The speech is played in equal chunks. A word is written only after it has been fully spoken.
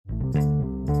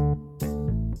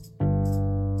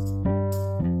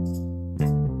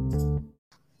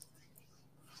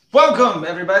Welcome,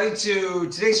 everybody, to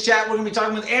today's chat. We're going to be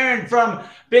talking with Aaron from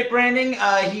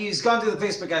BitBranding. He's gone through the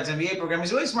Facebook Ads MBA program.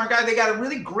 He's a really smart guy. They got a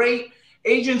really great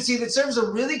agency that serves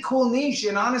a really cool niche.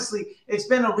 And honestly, it's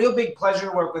been a real big pleasure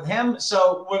to work with him.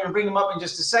 So we're going to bring him up in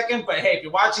just a second. But hey, if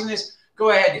you're watching this,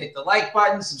 go ahead and hit the like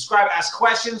button, subscribe, ask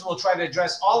questions. We'll try to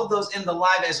address all of those in the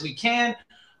live as we can.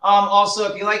 Also,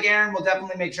 if you like Aaron, we'll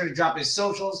definitely make sure to drop his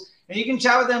socials. And you can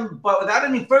chat with him. But without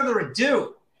any further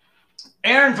ado,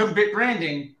 Aaron from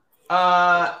BitBranding.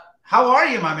 How are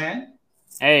you, my man?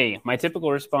 Hey, my typical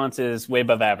response is way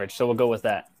above average, so we'll go with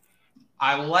that.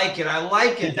 I like it. I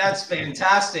like it. That's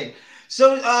fantastic.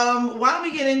 So why don't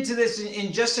we get into this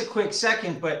in just a quick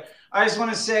second? But I just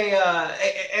want to say,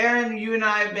 Aaron, you and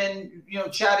I have been,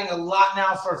 chatting a lot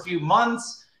now for a few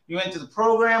months. You went to the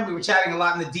program. We were chatting a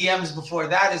lot in the DMs before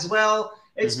that as well.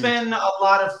 It's been a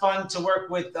lot of fun to work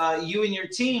with you and your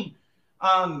team.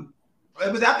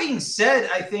 With that being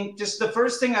said, I think just the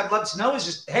first thing I'd love to know is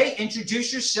just, hey,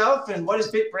 introduce yourself and what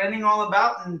is BitBranding all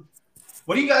about and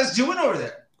what are you guys doing over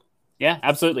there? Yeah,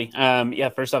 absolutely.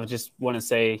 First off, I just want to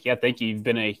say, thank you. You've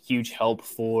been a huge help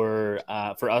for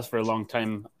us for a long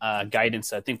time,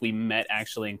 guidance. I think we met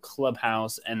actually in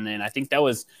Clubhouse, and then I think that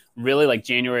was really like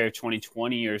January of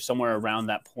 2020 or somewhere around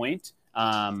that point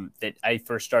that I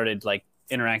first started like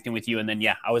interacting with you. And then,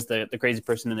 I was the crazy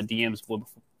person in the DMs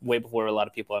way before a lot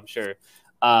of people, I'm sure.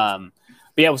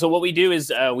 So what we do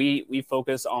is we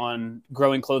focus on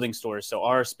growing clothing stores. So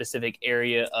our specific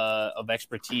area of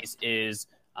expertise is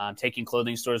taking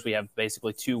clothing stores. We have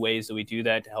basically two ways that we do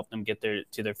that to help them get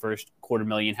to their first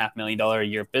 $250,000, $500,000 a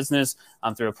year business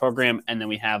through a program. And then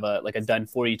we have a done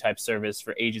for you type service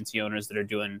for agency owners that are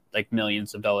doing like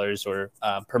millions of dollars or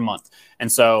per month. And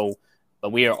so,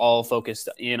 but we are all focused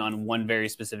in on one very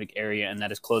specific area, and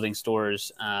that is clothing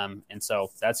stores. And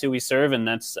so that's who we serve, and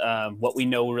that's what we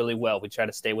know really well. We try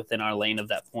to stay within our lane of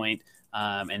that point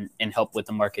and help with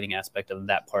the marketing aspect of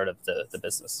that part of the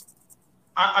business.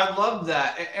 I love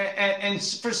that. And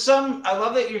for some, I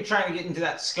love that you're trying to get into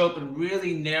that scope and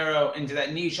really narrow into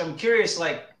that niche. I'm curious,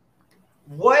 like,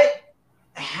 what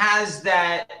has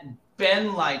that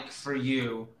been like for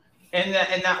you? In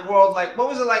that world, like, what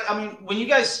was it like? I mean, when you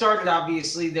guys started,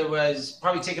 obviously, there was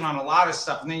probably taking on a lot of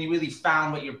stuff, and then you really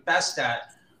found what you're best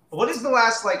at. But what is the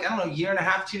last, year and a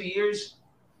half, 2 years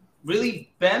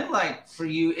really been like for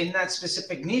you in that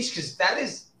specific niche? Because that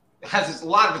has a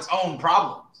lot of its own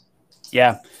problems.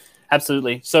 Yeah,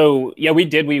 absolutely. So,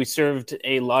 we served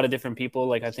a lot of different people,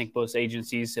 like I think most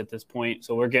agencies at this point.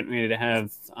 So we're getting ready to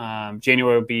have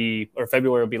February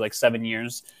will be like 7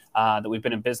 years that we've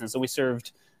been in business. So we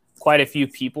served quite a few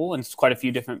people and quite a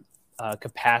few different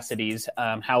capacities.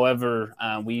 However,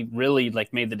 we really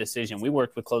made the decision. We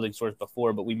worked with clothing stores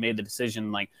before, but we made the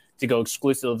decision to go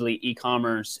exclusively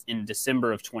e-commerce in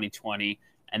December of 2020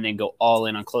 and then go all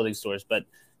in on clothing stores. But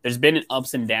there's been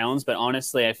ups and downs, but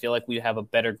honestly, I feel like we have a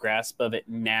better grasp of it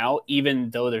now,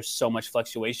 even though there's so much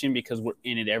fluctuation because we're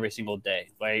in it every single day,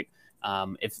 right?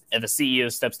 If a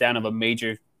CEO steps down of a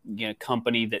major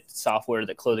company that software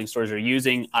that clothing stores are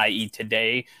using, i.e.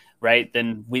 today, right,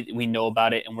 then we know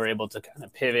about it and we're able to kind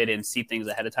of pivot and see things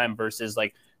ahead of time versus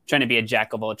trying to be a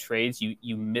jack of all trades.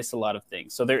 You miss a lot of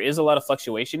things. So there is a lot of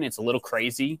fluctuation. It's a little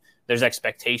crazy. There's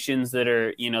expectations that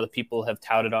are, the people have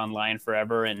touted online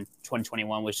forever. And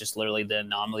 2021 was just literally the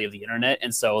anomaly of the internet.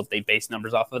 And so they base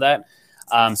numbers off of that.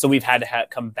 So we've had to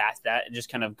combat that and just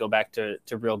kind of go back to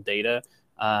real data.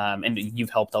 And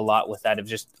you've helped a lot with that of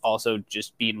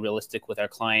just being realistic with our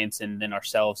clients and then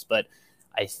ourselves. But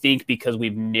I think because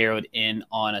we've narrowed in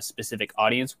on a specific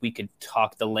audience, we could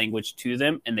talk the language to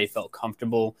them and they felt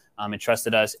comfortable and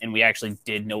trusted us. And we actually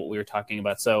did know what we were talking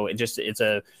about. So it's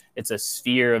a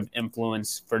sphere of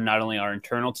influence for not only our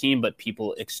internal team, but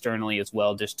people externally as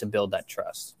well, just to build that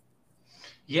trust.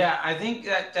 Yeah, I think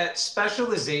that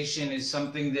specialization is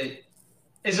something that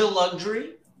is a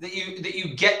luxury that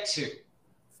you get to.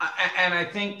 And I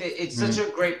think that it's such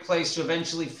a great place to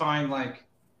eventually find,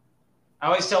 I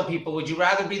always tell people, would you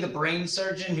rather be the brain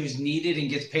surgeon who's needed and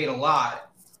gets paid a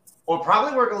lot, or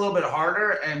probably work a little bit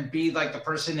harder and be like the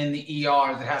person in the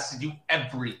ER that has to do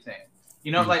everything?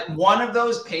 One of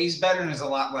those pays better and is a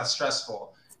lot less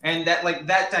stressful. And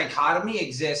that dichotomy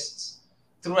exists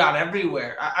throughout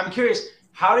everywhere. I'm curious,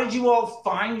 how did you all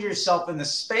find yourself in the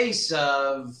space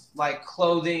of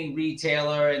clothing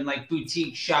retailer and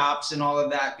boutique shops and all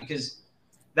of that? Because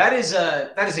that is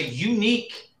a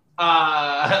unique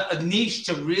a niche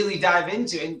to really dive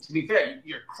into. And to be fair,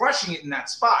 you're crushing it in that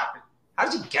spot. How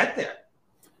did you get there?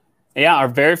 Yeah, our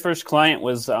very first client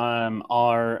was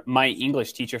my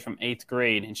English teacher from 8th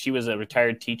grade, and she was a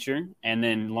retired teacher, and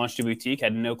then launched a boutique.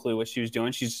 Had no clue what she was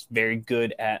doing. She's very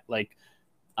good at like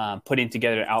putting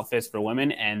together outfits for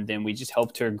women, and then we just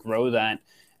helped her grow that.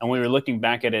 And we were looking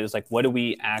back at it, it's like, what do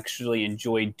we actually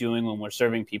enjoy doing when we're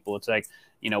serving people? It's like,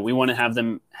 we want to have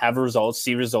them have results,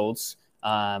 see results,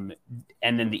 and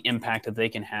then the impact that they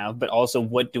can have, but also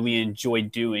what do we enjoy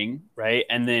doing, right?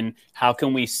 And then how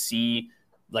can we see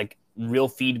like real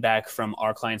feedback from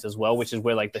our clients as well, which is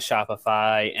where like the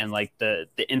Shopify and like the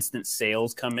instant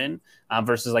sales come in,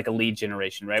 versus like a lead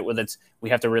generation, right? Where we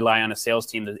have to rely on a sales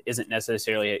team that isn't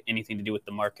necessarily anything to do with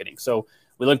the marketing. So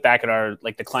we look back at our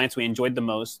like the clients we enjoyed the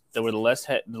most, that were the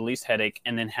least headache,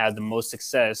 and then had the most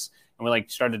success. And we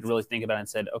like started to really think about it and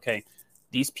said, okay,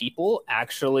 these people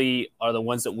actually are the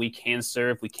ones that we can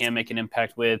serve, we can make an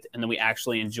impact with, and then we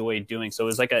actually enjoy doing. So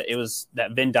it was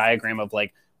that Venn diagram of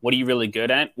like, what are you really good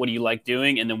at? What do you like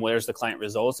doing? And then where's the client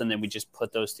results? And then we just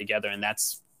put those together. And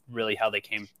that's really how they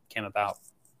came about.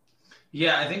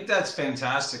 Yeah, I think that's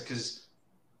fantastic, because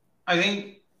I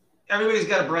think everybody's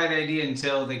got a bright idea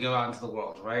until they go out into the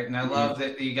world, right? And I love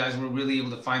that you guys were really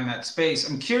able to find that space.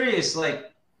 I'm curious,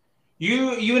 like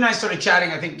you and I started chatting,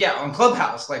 I think, yeah, on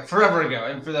Clubhouse, like forever ago.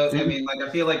 And I mean, like,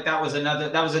 I feel like that was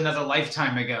another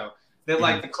lifetime ago. That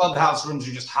like the Clubhouse rooms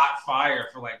are just hot fire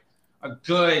for like a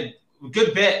good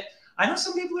bit. I know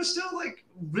some people are still like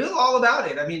real all about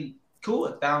it. I mean, cool.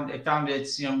 It found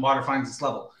its, water finds its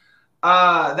level.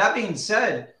 That being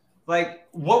said, like,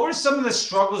 what were some of the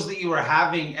struggles that you were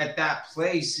having at that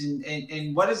place,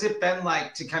 and what has it been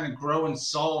like to kind of grow and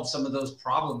solve some of those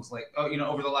problems, like,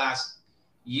 over the last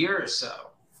year or so?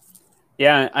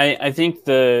 Yeah, I think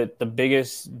the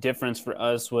biggest difference for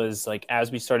us was like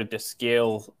as we started to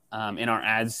scale in our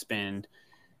ad spend,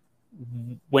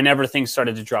 whenever things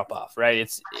started to drop off, right?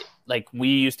 Like we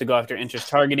used to go after interest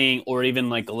targeting or even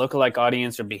like a lookalike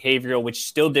audience or behavioral, which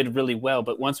still did really well.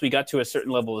 But once we got to a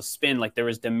certain level of spend, like there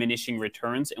was diminishing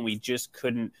returns, and we just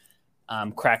couldn't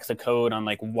crack the code on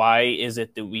like, why is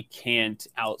it that we can't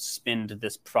outspend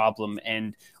this problem?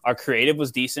 And our creative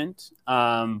was decent,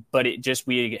 but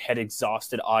we had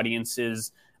exhausted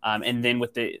audiences. And then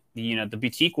with the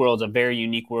boutique world is a very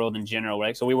unique world in general,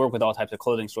 right? So we work with all types of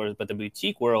clothing stores, but the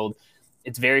boutique world,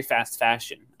 it's very fast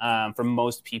fashion for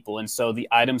most people. And so the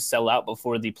items sell out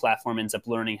before the platform ends up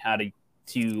learning how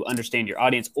to understand your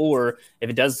audience. Or if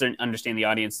it doesn't understand the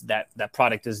audience, that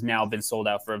product has now been sold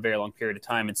out for a very long period of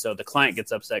time. And so the client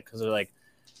gets upset because they're like,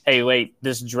 hey, wait,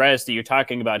 this dress that you're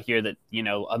talking about here that,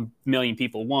 a million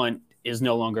people want is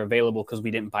no longer available because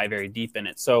we didn't buy very deep in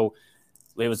it. So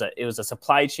it was a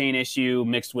supply chain issue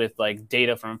mixed with like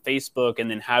data from Facebook.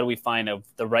 And then how do we find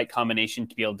the right combination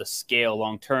to be able to scale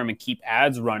long-term and keep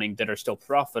ads running that are still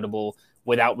profitable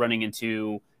without running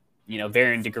into,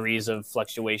 varying degrees of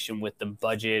fluctuation with the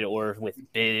budget or with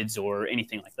bids or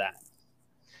anything like that.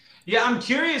 Yeah, I'm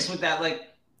curious with that. Like,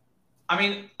 I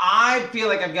mean, I feel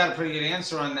like I've got a pretty good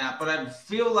answer on that, but I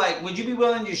feel like, would you be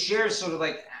willing to share sort of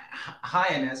like,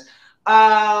 hi, Inez,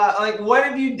 like, what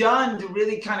have you done to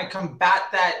really kind of combat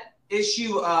that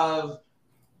issue of,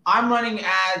 I'm running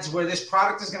ads where this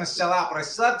product is going to sell out, but I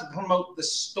still have to promote the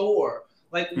store?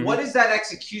 Like, what is that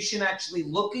execution actually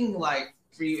looking like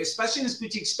for you, especially in this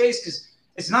boutique space? Because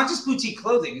it's not just boutique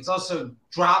clothing. It's also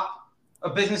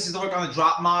businesses that work on the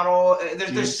drop model.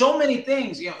 There's so many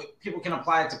things, people can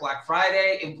apply it to Black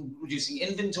Friday and reducing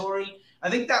inventory. I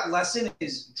think that lesson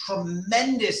is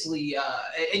tremendously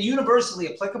and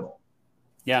universally applicable.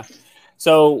 Yeah.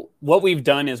 So what we've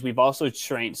done is we've also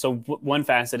trained. So one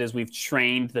facet is we've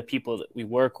trained the people that we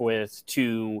work with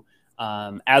to,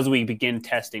 as we begin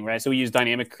testing, right? So we use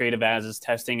dynamic creative ads as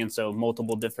testing. And so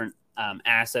multiple different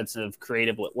assets of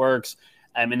creative, what works.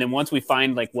 And then once we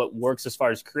find like what works as far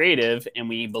as creative, and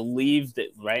we believe that,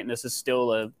 right, and this is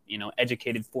still a,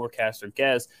 educated forecast or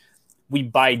guess, we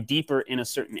buy deeper in a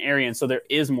certain area. And so there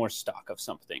is more stock of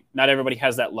something. Not everybody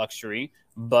has that luxury,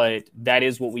 but that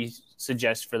is what we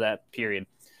suggest for that period.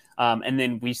 And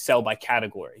then we sell by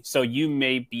category. So you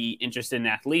may be interested in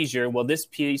athleisure. Well, this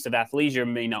piece of athleisure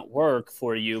may not work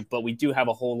for you, but we do have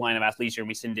a whole line of athleisure, and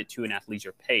we send it to an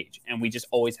athleisure page. And we just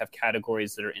always have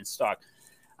categories that are in stock.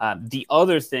 The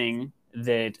other thing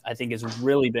that I think has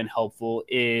really been helpful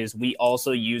is we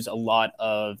also use a lot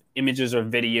of images or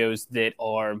videos that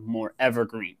are more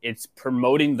evergreen. It's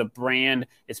promoting the brand,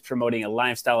 it's promoting a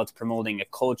lifestyle, it's promoting a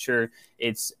culture,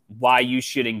 it's why you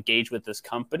should engage with this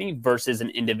company versus an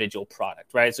individual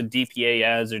product, right? So DPA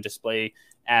ads or display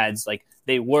ads, like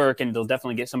they work and they'll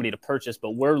definitely get somebody to purchase,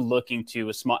 but we're looking to,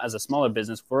 as a smaller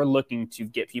business, we're looking to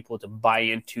get people to buy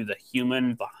into the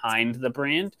human behind the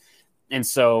brand And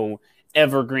so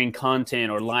evergreen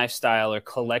content or lifestyle or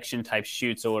collection type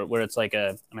shoots, or where it's like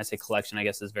when I say collection, I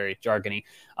guess is very jargony,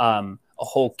 a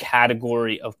whole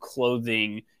category of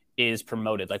clothing is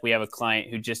promoted. Like we have a client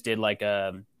who just did like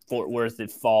a Fort Worth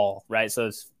at fall, right? So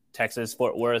it's Texas,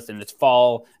 Fort Worth, and it's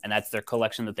fall, and that's their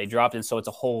collection that they dropped. And so it's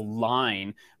a whole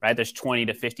line, right? There's 20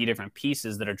 to 50 different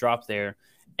pieces that are dropped there,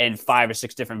 and 5 or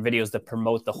 6 different videos that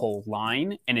promote the whole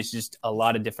line. And it's just a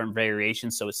lot of different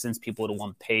variations. So it sends people to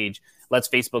one page, lets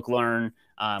Facebook learn,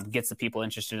 gets the people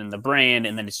interested in the brand,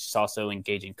 and then it's just also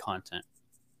engaging content.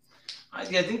 I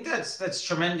think that's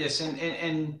tremendous.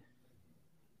 And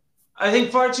I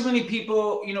think far too many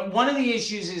people, one of the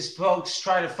issues is folks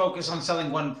try to focus on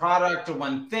selling one product or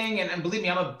one thing. And believe me,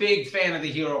 I'm a big fan of the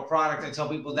hero product. I tell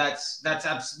people that's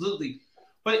absolutely,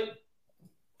 but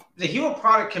the hero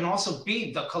product can also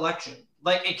be the collection.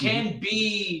 Like it can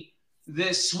be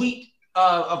the suite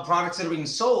of products that are being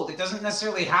sold. It doesn't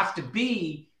necessarily have to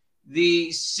be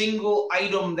the single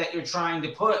item that you're trying to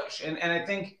push. And I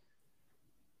think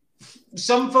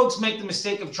some folks make the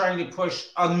mistake of trying to push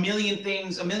a million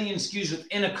things, a million SKUs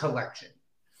within a collection.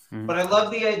 But I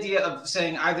love the idea of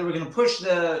saying either we're going to push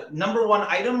the number one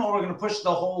item or we're going to push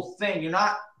the whole thing. You're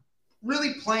not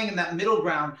really playing in that middle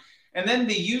ground. And then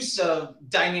the use of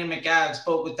dynamic ads,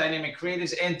 both with dynamic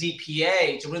creatives and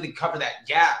DPA, to really cover that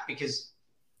gap, because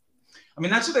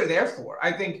that's what they're there for.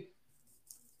 I think,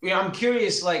 I'm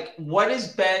curious, like, what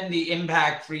has been the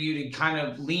impact for you to kind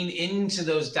of lean into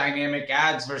those dynamic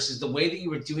ads versus the way that you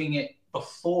were doing it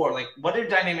before? Like, what are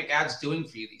dynamic ads doing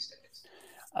for you these days?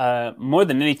 More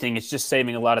than anything, it's just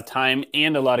saving a lot of time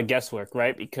and a lot of guesswork,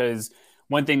 right? Because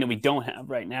one thing that we don't have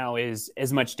right now is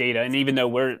as much data. And even though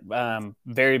we're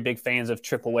very big fans of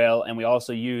Triple Whale, and we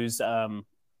also use a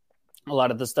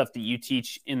lot of the stuff that you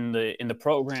teach in the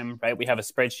program, right? We have a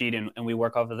spreadsheet and we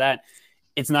work off of that.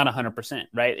 It's not 100%,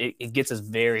 right? It gets us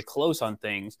very close on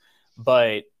things.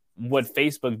 But what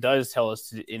Facebook does tell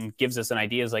us and gives us an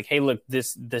idea is like, hey, look,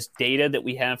 this data that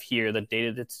we have here, the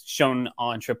data that's shown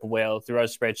on Triple Whale through our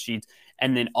spreadsheets,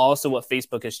 and then also what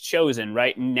Facebook has chosen,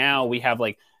 right? Now we have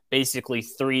like basically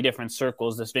 3 different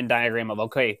circles, this Venn diagram of,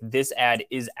 okay, this ad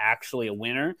is actually a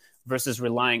winner versus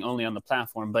relying only on the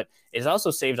platform. But it's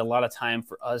also saved a lot of time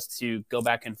for us to go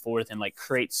back and forth and like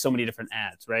create so many different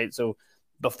ads, right? So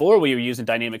before we were using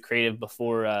dynamic creative,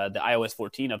 before the iOS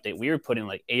 14 update, we were putting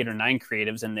like 8 or 9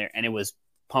 creatives in there and it was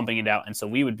pumping it out. And so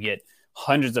we would get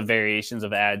hundreds of variations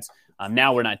of ads.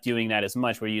 Now we're not doing that as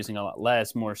much. We're using a lot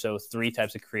less, more so 3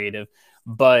 types of creative,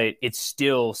 but it's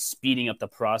still speeding up the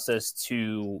process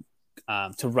to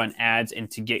run ads and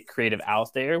to get creative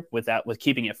out there with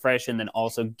keeping it fresh, and then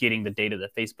also getting the data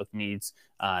that Facebook needs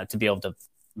to be able to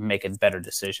make a better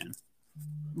decision.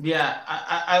 Yeah,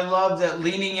 I love that,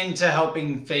 leaning into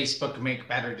helping Facebook make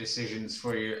better decisions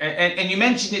for you. And you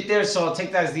mentioned it there, so I'll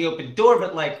take that as the open door.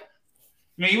 But like,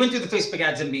 you went through the Facebook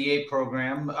Ads MBA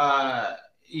program,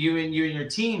 you and your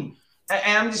team.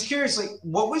 And I'm just curious, like,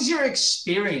 what was your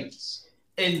experience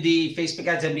in the Facebook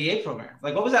Ads MBA program?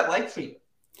 Like, what was that like for you?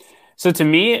 So to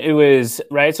me, it was,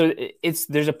 right. So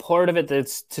there's a part of it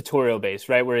that's tutorial based,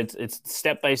 right? Where it's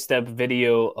step-by-step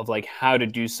video of like how to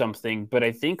do something. But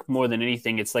I think more than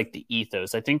anything, it's like the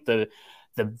ethos. I think the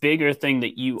bigger thing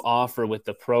that you offer with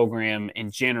the program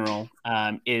in general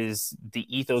is the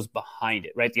ethos behind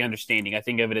it, right? The understanding. I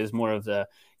think of it as more of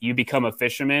you become a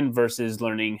fisherman versus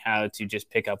learning how to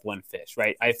just pick up one fish,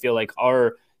 right? I feel like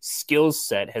our skill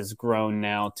set has grown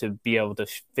now to be able to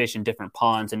fish in different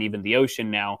ponds and even the ocean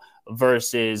now,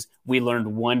 versus we learned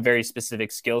one very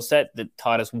specific skill set that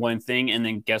taught us one thing. And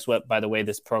then guess what? By the way,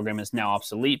 this program is now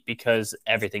obsolete because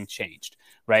everything changed,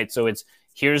 right? So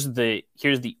here's the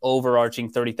overarching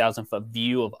 30,000 foot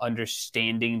view of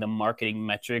understanding the marketing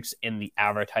metrics and the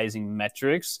advertising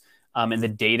metrics, and the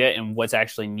data and what's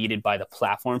actually needed by the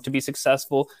platform to be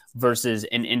successful versus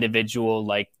an individual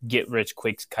like get rich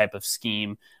quick type of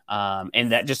scheme.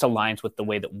 And that just aligns with the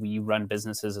way that we run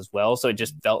businesses as well. So it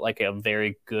just felt like a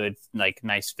very good, like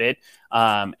nice fit.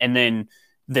 And then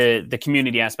the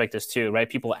community aspect is too, right?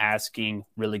 People asking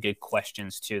really good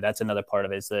questions too. That's another part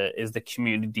of it, is the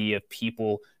community of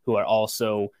people who are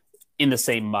also in the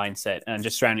same mindset, and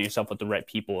just surrounding yourself with the right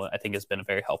people, I think has been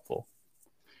very helpful.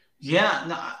 Yeah,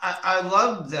 no, I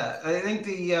love that. I think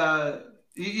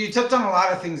you touched on a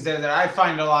lot of things there that I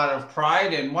find a lot of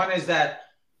pride in. One is that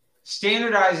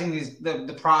standardizing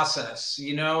the process,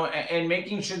 and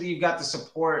making sure that you've got the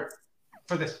support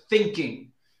for the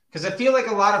thinking. Because I feel like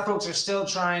a lot of folks are still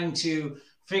trying to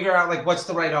figure out like what's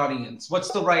the right audience,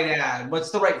 what's the right ad, what's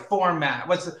the right format,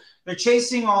 they're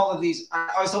chasing all of these. I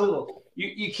always tell people,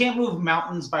 you can't move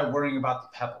mountains by worrying about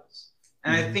the pebbles.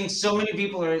 And I think so many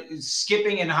people are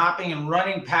skipping and hopping and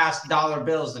running past dollar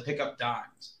bills to pick up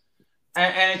dimes.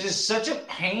 And it's just such a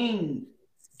pain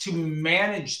to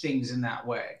manage things in that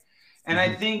way. And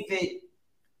I think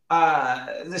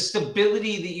that the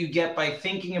stability that you get by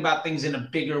thinking about things in a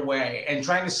bigger way and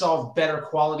trying to solve better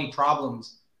quality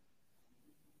problems,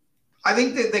 I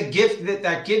think that the gift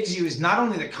that gives you is not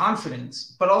only the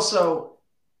confidence, but also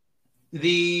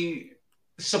the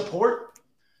support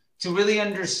to really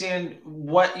understand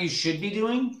what you should be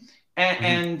doing.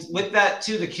 And with that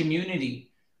too, the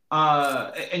community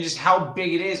and just how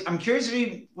big it is. I'm curious if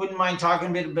you wouldn't mind talking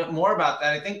a bit more about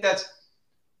that. I think that's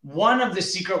one of the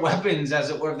secret weapons, as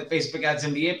it were, of the Facebook Ads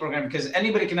MBA program, because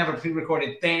anybody can have a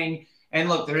pre-recorded thing. And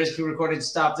look, there is pre-recorded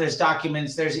stuff. There's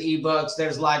documents, there's ebooks,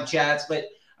 there's live chats. But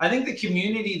I think the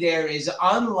community there is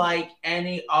unlike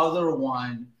any other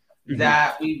one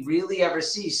that we really ever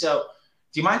see. So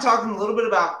do you mind talking a little bit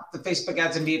about the Facebook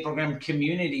Ads MBA program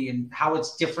community and how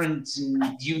it's different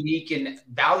and unique and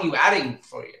value adding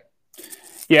for you?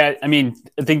 Yeah, I mean,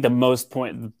 I think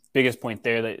the biggest point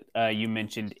there that you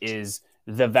mentioned is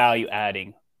the value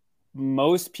adding.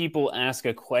 Most people ask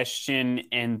a question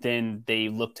and then they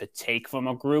look to take from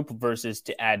a group versus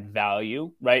to add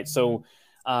value, right? So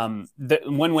the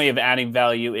one way of adding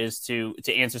value is to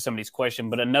answer somebody's question,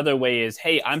 but another way is,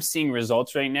 hey, I'm seeing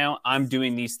results right now. I'm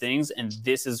doing these things, and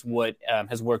this is what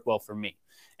has worked well for me.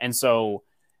 And so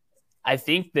I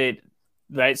think that,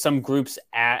 right, some groups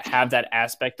have that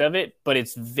aspect of it, but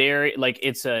it's very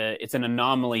it's an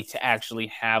anomaly to actually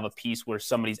have a piece where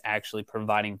somebody's actually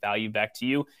providing value back to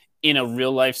you in a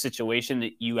real life situation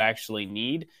that you actually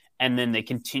need. And then they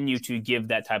continue to give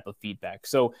that type of feedback.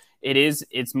 So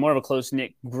it's more of a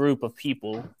close-knit group of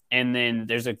people. And then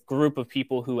there's a group of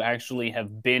people who actually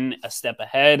have been a step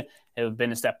ahead, have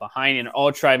been a step behind, and are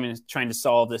all trying to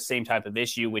solve the same type of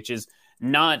issue, which is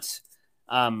not,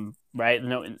 right?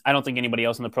 No, I don't think anybody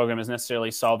else in the program is necessarily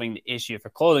solving the issue for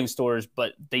clothing stores,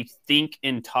 but they think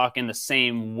and talk in the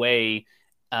same way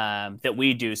that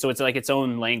we do. So it's like its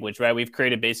own language, right? You've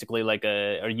created basically like a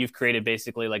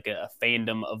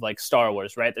fandom of like Star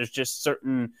Wars, right? There's just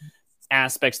certain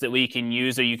aspects that we can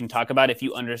use or you can talk about if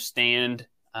you understand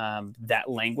that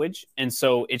language. And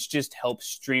so it's just helped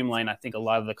streamline, I think, a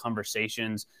lot of the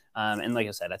conversations. And like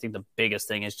I said, I think the biggest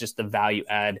thing is just the value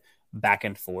add back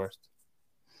and forth.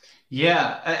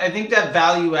 Yeah, I think that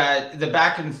value add, the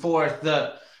back and forth,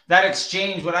 that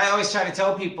exchange, what I always try to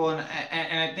tell people, and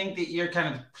I think that you're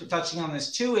kind of touching on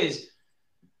this too, is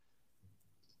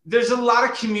there's a lot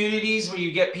of communities where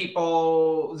you get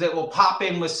people that will pop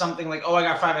in with something like, oh, I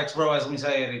got 5X ROAS, let me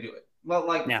tell you how to do it. Well,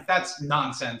 that's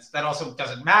nonsense. That also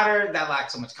doesn't matter. That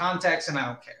lacks so much context, and I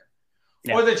don't care.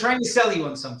 Yeah. Or they're trying to sell you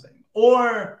on something.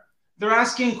 Or they're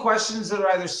asking questions that are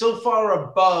either so far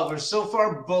above or so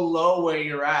far below where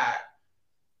you're at,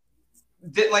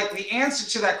 that like the answer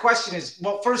to that question is,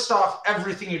 well, first off,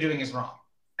 everything you're doing is wrong.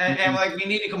 And like, we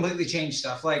need to completely change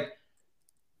stuff. Like,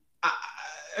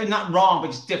 not wrong, but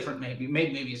it's different. Maybe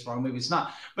it's wrong. Maybe it's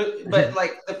not. But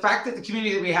like the fact that the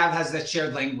community that we have has that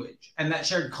shared language and that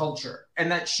shared culture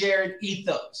and that shared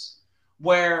ethos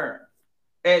where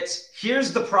it's,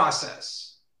 here's the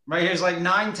process, right? Here's like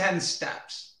 9-10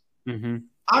 steps.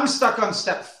 I'm stuck on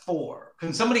step 4.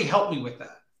 Can somebody help me with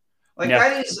that? Like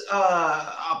that is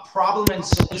a problem and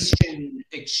solution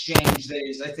exchange that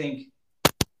is, I think,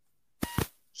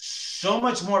 so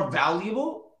much more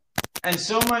valuable and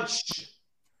so much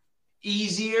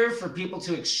easier for people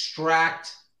to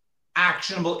extract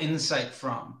actionable insight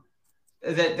from.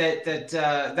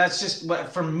 That's just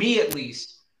what, for me at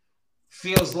least,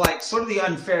 feels like sort of the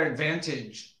unfair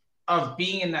advantage of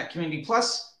being in that community.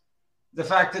 Plus, the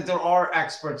fact that there are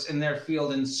experts in their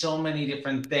field in so many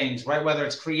different things, right? Whether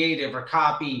it's creative or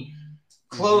copy,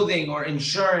 clothing or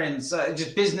insurance,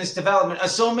 just business development,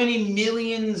 so many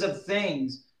millions of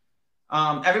things.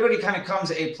 Everybody kind of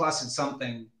comes A+ at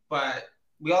something, but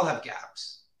we all have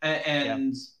gaps.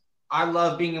 And I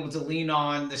love being able to lean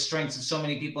on the strengths of so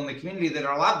many people in the community that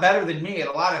are a lot better than me at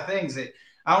a lot of things that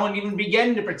I won't even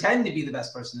begin to pretend to be the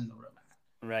best person in the room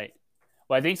at. Right.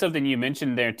 Well, I think something you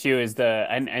mentioned there too is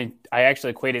and I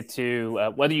actually equate it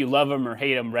to whether you love him or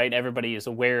hate him, right? Everybody is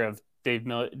aware of Dave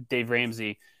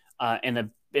Ramsey in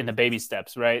the baby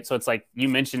steps, right? So it's like you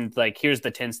mentioned, like, here's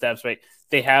the 10 steps, right?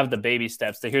 They have the baby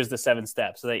steps. So here's the 7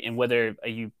 steps. And whether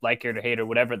you like it or hate or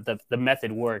whatever, the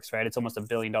method works, right? It's almost $1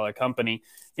 billion company.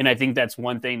 And I think that's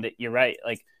one thing that you're right.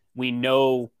 Like, we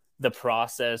know the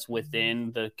process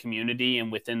within the community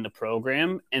and within the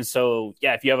program. And so,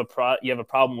 yeah, if you have a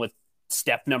problem with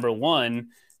step number 1,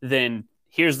 then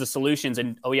here's the solutions.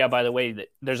 And, oh yeah, by the way,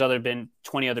 there's been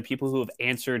 20 other people who have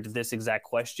answered this exact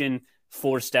question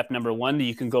for step number one that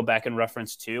you can go back and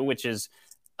reference to, which is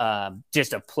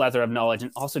just a plethora of knowledge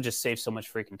and also just saves so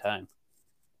much freaking time.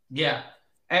 Yeah.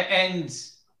 And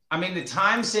I mean, the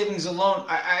time savings alone,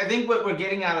 I think what we're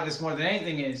getting out of this more than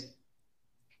anything is,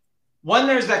 one,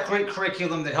 there's that great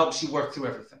curriculum that helps you work through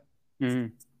everything. Mm-hmm.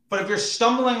 But if you're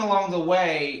stumbling along the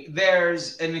way,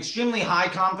 there's an extremely high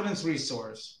confidence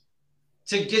resource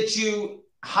to get you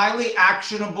highly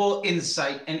actionable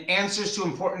insight and answers to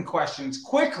important questions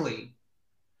quickly,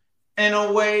 in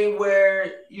a way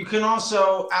where you can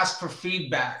also ask for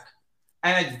feedback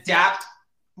and adapt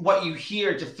what you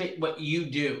hear to fit what you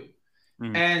do.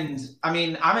 Mm. And I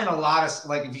mean, I'm in a lot of,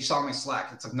 like, if you saw my Slack,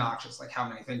 it's obnoxious, like how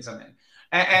many things I'm in.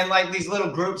 And like these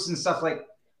little groups and stuff, like,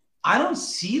 I don't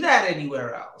see that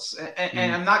anywhere else.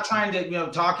 And I'm not trying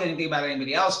to, talk anything about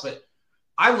anybody else, but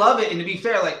I love it. And to be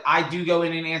fair, like, I do go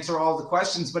in and answer all the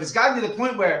questions, but it's gotten to the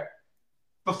point where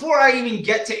before I even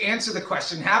get to answer the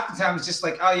question, half the time it's just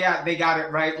like, oh yeah, they got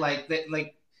it right. Like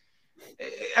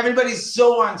everybody's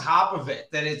so on top of it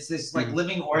that it's this like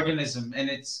living organism, and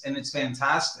it's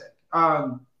fantastic.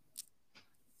 I'm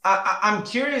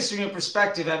curious from your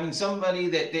perspective, having somebody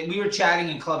that we were chatting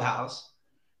in Clubhouse,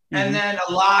 and then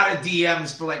a lot of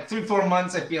DMs for like 3-4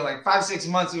 months. I feel like 5-6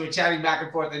 months we were chatting back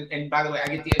and forth. And by the way, I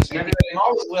get DMs from everybody. I'm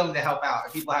always willing to help out.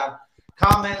 If people have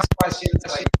comments, questions,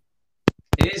 like,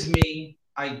 it is me.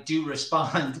 I do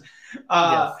respond,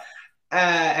 yes.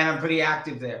 And I'm pretty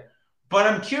active there. But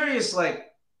I'm curious,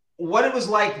 like, what it was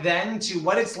like then to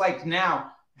what it's like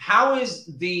now. How is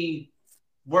the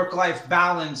work-life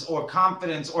balance or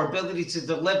confidence or ability to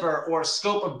deliver or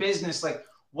scope of business, like,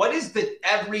 what is the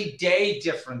everyday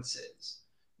differences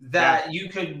that you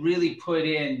could really put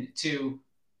into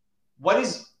what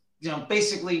is,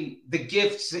 basically the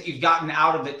gifts that you've gotten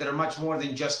out of it that are much more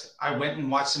than just, I went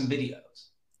and watched some videos?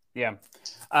 Yeah,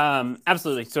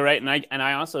 absolutely. So, right. And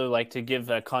I also like to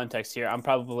give context here. I'm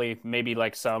probably maybe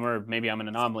like some, or maybe I'm an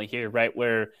anomaly here, right?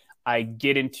 Where I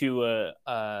get into a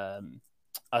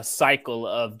cycle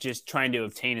of just trying to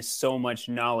obtain so much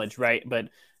knowledge, right? But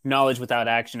knowledge without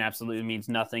action absolutely means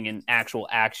nothing. And actual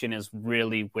action is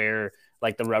really where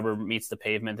like the rubber meets the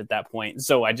pavement at that point.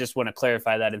 So I just want to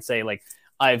clarify that and say, like,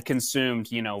 I've consumed,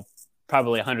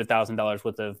 probably $100,000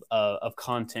 worth of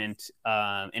content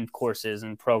and courses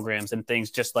and programs and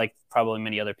things, just like probably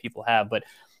many other people have. But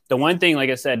the one thing, like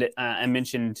I said, I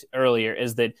mentioned earlier,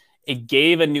 is that it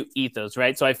gave a new ethos,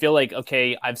 right? So I feel like,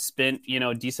 okay, I've spent,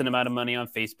 a decent amount of money on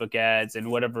Facebook ads and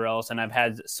whatever else, and I've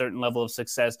had a certain level of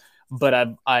success, but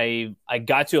I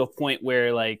got to a point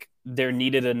where, like, there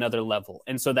needed another level.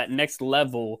 And so that next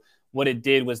level, what it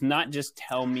did was not just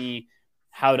tell me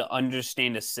how to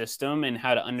understand a system and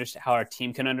how to understand how our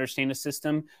team can understand a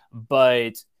system,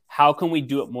 but how can we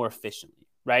do it more efficiently,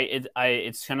 right?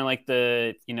 It's kind of like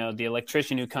the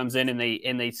electrician who comes in and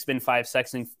they spend 5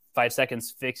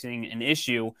 seconds fixing an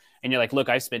issue, and you're like, look,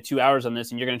 I spent 2 hours on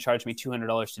this and you're going to charge me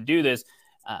 $200 to do this.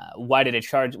 Why did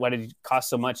it cost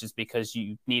so much? Is because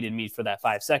you needed me for that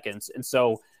 5 seconds. And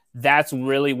so that's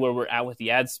really where we're at with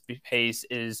the ad space,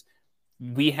 is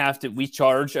we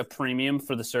charge a premium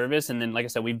for the service. And then, like I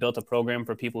said, we built a program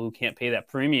for people who can't pay that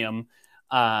premium.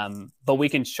 But we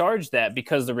can charge that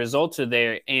because the results are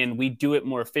there and we do it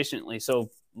more efficiently.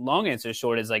 So long answer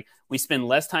short is, like, we spend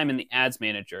less time in the ads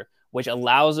manager, which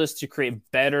allows us to create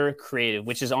better creative,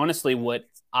 which is honestly what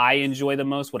I enjoy the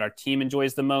most, what our team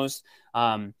enjoys the most.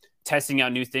 Testing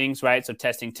out new things, right? So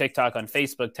testing TikTok on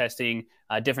Facebook, testing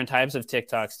different types of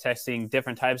TikToks, testing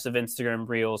different types of Instagram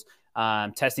Reels,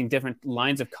 testing different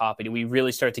lines of copy. We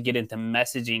really start to get into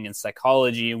messaging and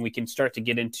psychology, and we can start to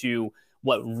get into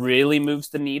what really moves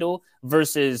the needle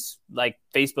versus like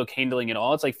Facebook handling it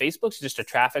all. It's like Facebook's just a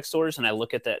traffic source, and I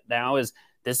look at that now as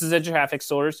this is a traffic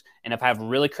source, and if I have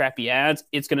really crappy ads,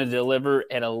 it's going to deliver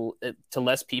to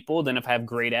less people than if I have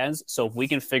great ads. So if we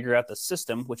can figure out the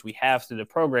system, which we have through the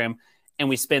program, and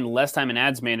we spend less time in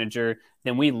ads manager,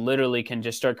 then we literally can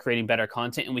just start creating better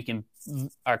content, and we can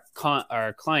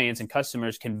our clients and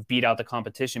customers can beat out the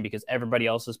competition because everybody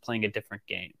else is playing a different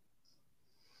game.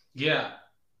 Yeah,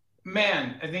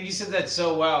 man, I think you said that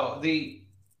so well. The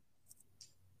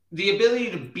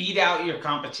ability to beat out your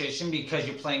competition because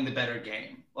you're playing the better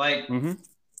game. Like,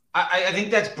 I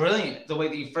think that's brilliant, the way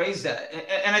that you phrase that.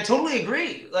 And I totally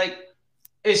agree. Like,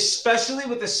 especially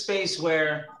with a space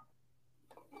where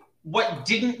what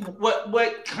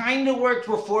kind of worked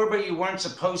before, but you weren't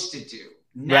supposed to do,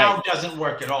 now doesn't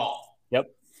work at all.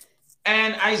 Yep.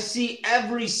 And I see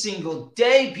every single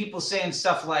day people saying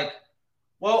stuff like,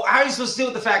 well, how are you supposed to deal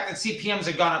with the fact that CPMs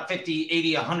have gone up 50,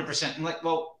 80, 100%? I'm like,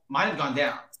 well, mine have gone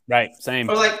down. Right. Same.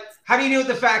 Or like, how do you deal with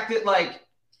the fact that, like,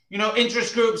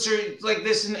 interest groups are like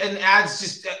this and ads,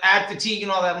 just ad fatigue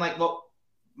and all that. I'm like, well,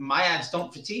 my ads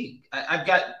don't fatigue. I've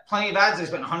got plenty of ads that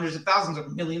spent hundreds of thousands or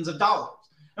millions of dollars.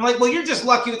 I'm like, well, you're just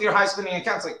lucky with your high spending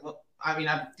accounts. Like, well, I mean,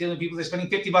 I'm dealing with people that are spending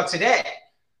 $50 a day.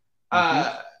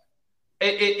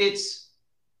 It's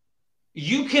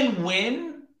you can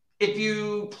win if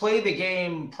you play the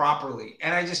game properly.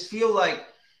 And I just feel like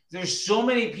there's so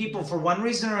many people, for one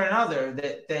reason or another,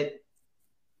 that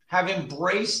have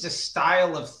embraced a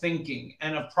style of thinking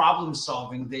and of problem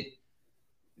solving that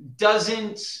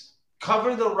doesn't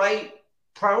cover the right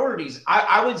priorities.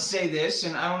 I would say this,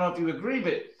 and I don't know if you agree,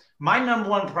 but my number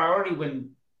one priority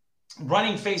when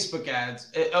running Facebook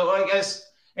ads, I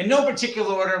guess in no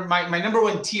particular order, my number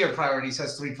one tier priorities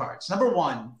has three parts. Number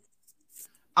one,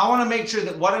 I want to make sure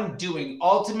that what I'm doing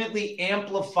ultimately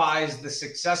amplifies the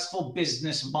successful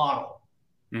business model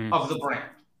of the brand.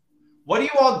 What are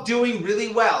you all doing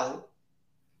really well?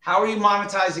 How are you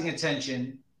monetizing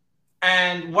attention?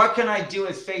 And what can I do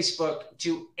with Facebook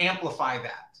to amplify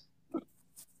that?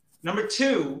 Number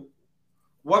two,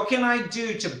 what can I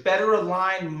do to better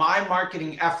align my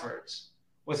marketing efforts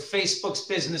with Facebook's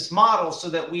business model so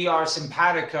that we are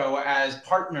simpatico as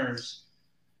partners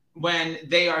when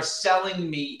they are selling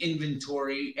me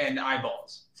inventory and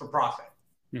eyeballs for profit?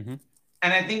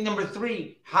 And I think number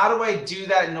three, how do I do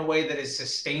that in a way that is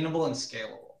sustainable and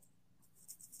scalable?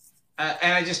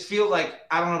 And I just feel like,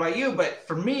 I don't know about you, but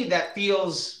for me, that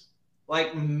feels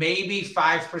like maybe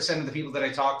 5% of the people that I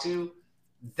talk to,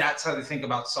 that's how they think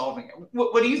about solving it.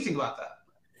 What do you think about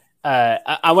that?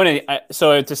 I want to,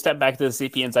 so to step back to the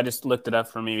CPMs, I just looked it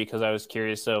up for me because I was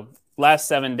curious. So last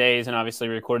 7 days, and obviously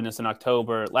we're recording this in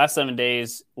October, last 7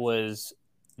 days was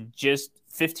just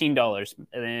 $15.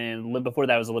 And before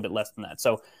that was a little bit less than that.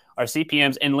 So our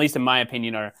CPMs, and at least in my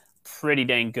opinion, are pretty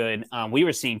dang good. We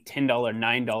were seeing $10,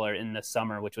 $9 in the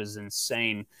summer, which was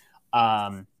insane.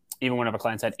 Even one of our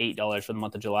clients had $8 for the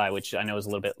month of July, which I know is a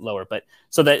little bit lower. But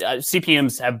so that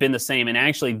CPMs have been the same. And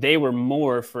actually, they were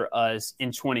more for us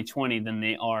in 2020 than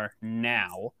they are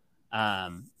now.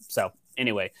 So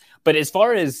anyway, but as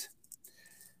far as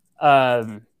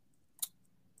go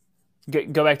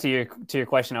back to your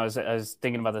question, I was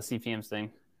thinking about the CPMs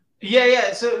thing.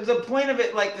 Yeah. So the point of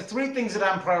it, like the three things that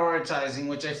I'm prioritizing,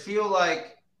 which I feel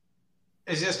like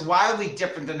is just wildly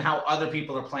different than how other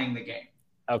people are playing the game.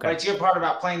 Okay. Right, to your part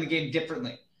about playing the game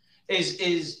differently,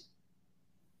 is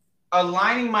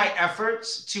aligning my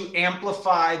efforts to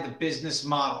amplify the business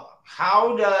model.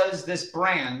 How does this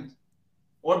brand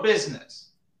or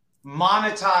business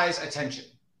monetize attention?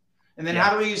 And then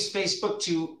how do we use Facebook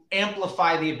to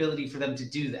amplify the ability for them to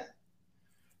do that?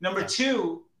 Number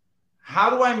two, how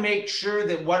do I make sure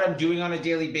that what I'm doing on a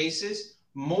daily basis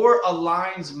more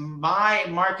aligns my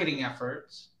marketing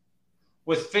efforts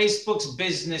with Facebook's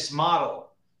business model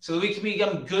so that we can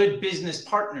become good business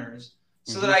partners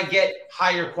so that I get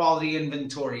higher quality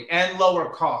inventory and lower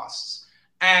costs,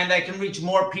 and I can reach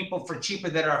more people for cheaper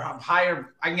that are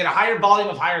higher. I can get a higher volume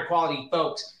of higher quality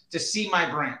folks to see my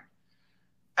brand.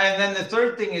 And then the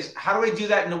third thing is, how do I do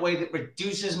that in a way that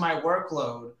reduces my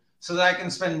workload so that I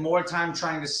can spend more time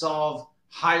trying to solve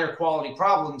higher quality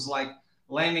problems like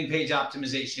landing page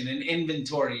optimization and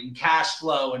inventory and cash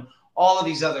flow and all of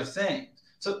these other things?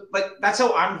 So like, that's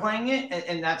how I'm playing it.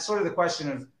 And that's sort of the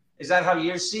question of, is that how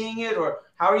you're seeing it? Or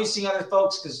how are you seeing other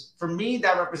folks? Because for me,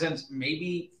 that represents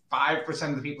maybe 5%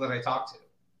 of the people that I talk to.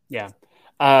 Yeah.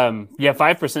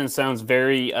 5% sounds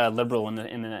very liberal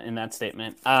in that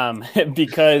statement.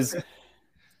 Because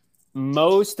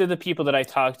most of the people that I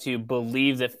talk to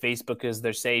believe that Facebook is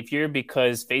their savior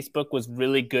because Facebook was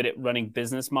really good at running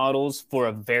business models for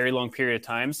a very long period of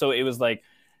time. So it was like,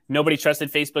 nobody trusted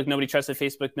Facebook.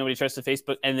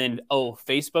 And then,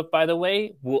 Facebook, by the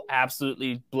way, will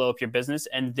absolutely blow up your business.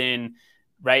 And then,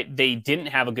 right, they didn't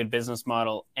have a good business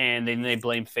model, and then they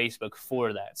blame Facebook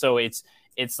for that. So it's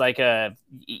like I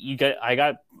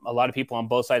got a lot of people on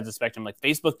both sides of the spectrum. Like,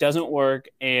 Facebook doesn't work,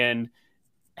 and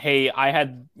hey,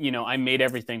 I made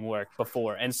everything work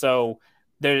before. And so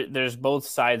there's both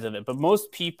sides of it. But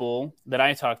most people that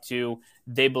I talk to,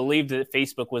 they believed that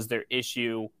Facebook was their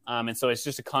issue. And so it's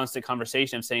just a constant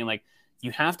conversation of saying, like,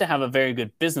 you have to have a very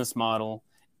good business model,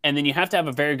 and then you have to have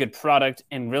a very good product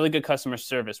and really good customer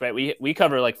service, right? We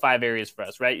cover like 5 areas for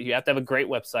us, right? You have to have a great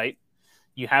website.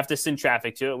 You have to send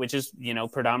traffic to it, which is,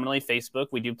 predominantly Facebook.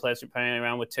 We do play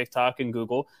around with TikTok and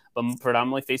Google, but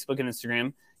predominantly Facebook and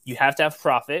Instagram. You have to have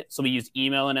profit. So we use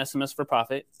email and SMS for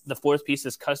profit. The fourth piece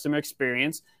is customer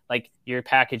experience, like your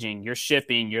packaging, your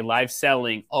shipping, your live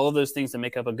selling, all of those things that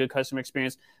make up a good customer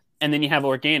experience. And then you have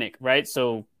organic, right?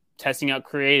 So testing out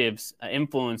creatives,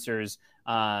 influencers,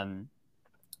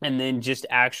 and then just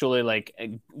actually like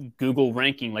Google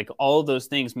ranking, like all of those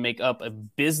things make up a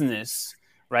business,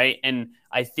 right? And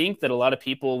I think that a lot of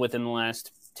people within the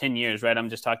last 10 years, right? I'm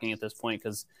just talking at this point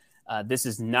because this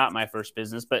is not my first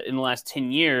business, but in the last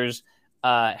 10 years,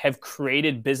 have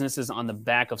created businesses on the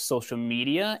back of social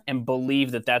media and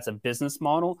believe that that's a business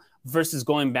model versus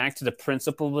going back to the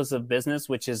principles of business,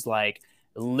 which is like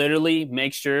literally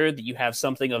make sure that you have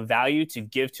something of value to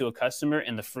give to a customer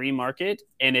in the free market.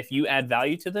 And if you add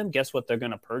value to them, guess what they're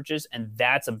going to purchase? And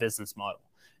that's a business model.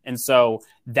 And so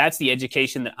that's the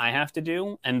education that I have to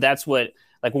do. And that's what,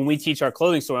 like when we teach our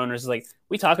clothing store owners, like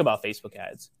we talk about Facebook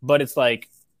ads, but it's like,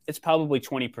 it's probably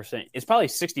 20%. It's probably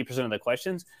 60% of the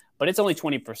questions, but it's only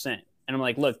 20%. And I'm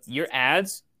like, look, your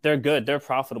ads, they're good. They're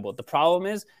profitable. The problem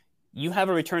is you have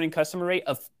a returning customer rate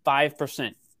of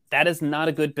 5%. That is not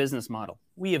a good business model.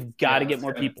 We have got to get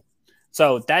more people.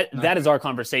 So that is our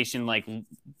conversation, like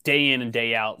day in and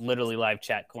day out, literally live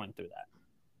chat going through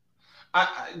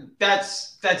that.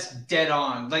 That's dead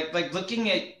on. Like looking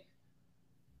at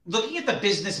the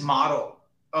business model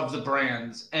of the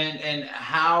brands and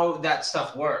how that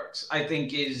stuff works, I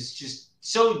think is just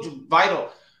so vital.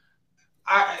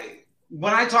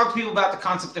 When I talk to people about the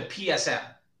concept of PSM,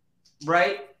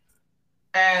 right?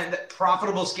 And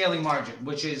profitable scaling margin,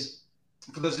 which is,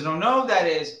 for those who don't know, that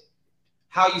is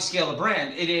how you scale a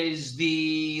brand. It is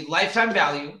the lifetime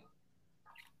value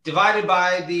divided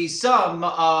by the sum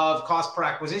of cost per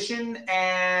acquisition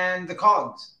and the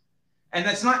COGS. And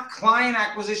that's not client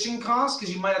acquisition costs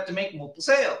because you might have to make multiple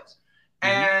sales.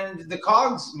 And the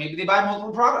COGS, maybe they buy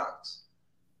multiple products.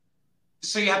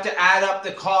 So you have to add up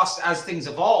the cost as things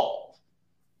evolve.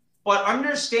 But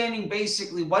understanding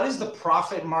basically what is the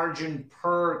profit margin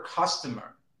per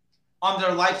customer on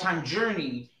their lifetime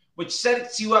journey, which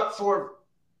sets you up for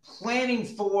planning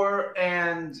for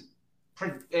and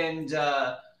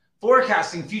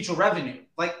forecasting future revenue.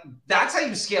 Like that's how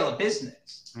you scale a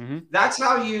business. That's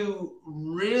how you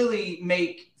really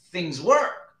make things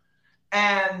work.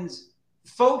 And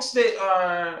folks that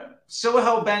are so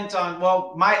hell-bent on,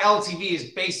 well, my LTV is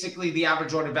basically the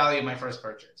average order value of my first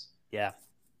purchase. Yeah.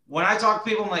 When I talk to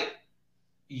people, I'm like,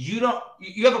 you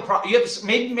have a problem. You have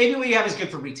maybe what you have is good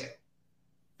for retail,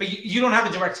 but you don't have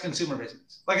a direct consumer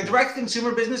business. Like a direct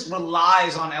consumer business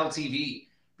relies on LTV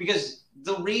because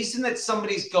the reason that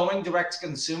somebody's going direct to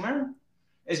consumer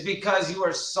is because you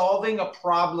are solving a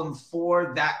problem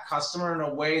for that customer in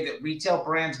a way that retail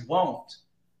brands won't.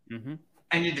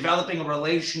 And you're developing a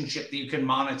relationship that you can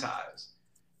monetize.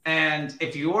 And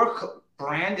if your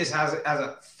brand has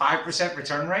a 5%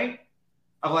 return rate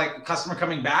of like a customer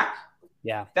coming back,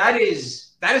 that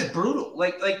is brutal.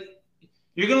 Like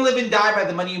you're gonna live and die by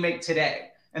the money you make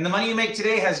today, and the money you make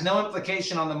today has no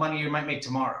implication on the money you might make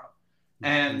tomorrow.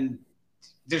 And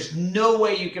there's no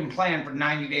way you can plan for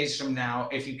 90 days from now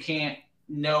if you can't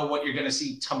know what you're gonna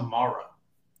see tomorrow,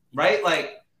 right?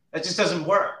 Like that just doesn't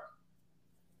work.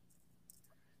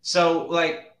 So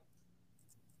like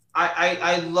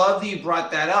I love that you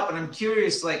brought that up, and I'm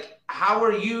curious, like, how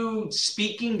are you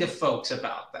speaking to folks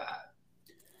about that?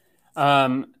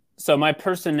 So my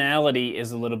personality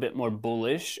is a little bit more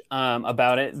bullish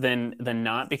about it than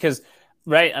not, because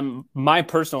right, my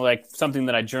personal, like something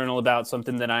that I journal about,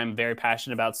 something that I'm very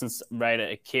passionate about since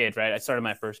a kid, right? I started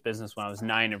my first business when I was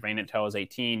 9 and ran it until I was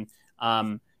 18.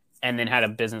 And then had a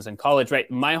business in college, right?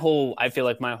 I feel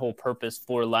like my whole purpose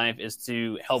for life is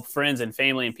to help friends and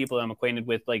family and people that I'm acquainted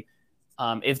with, like,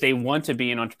 if they want to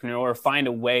be an entrepreneur or find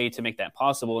a way to make that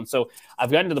possible. And so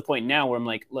I've gotten to the point now where I'm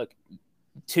like, look,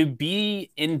 to be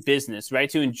in business, right?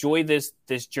 To enjoy this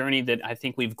journey that I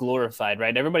think we've glorified,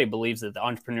 right? Everybody believes that the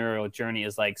entrepreneurial journey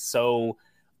is like so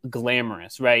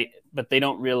glamorous, right? But they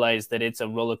don't realize that it's a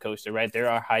roller coaster, right? There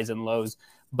are highs and lows.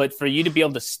 But for you to be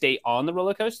able to stay on the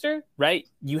roller coaster, right,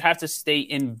 you have to stay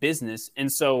in business.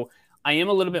 And so I am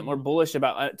a little bit more bullish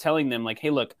about telling them like,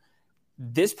 hey, look,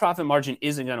 this profit margin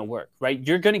isn't going to work, right?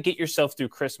 You're going to get yourself through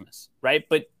Christmas, right?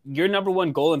 But your number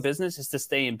one goal in business is to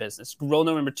stay in business. Rule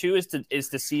number 2 is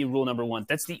to see rule number 1.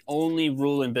 That's the only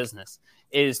rule in business,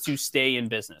 is to stay in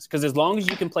business. Because as long as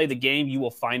you can play the game, you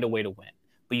will find a way to win.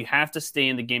 But you have to stay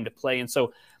in the game to play. And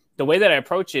so the way that I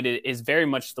approach it is very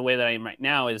much the way that I am right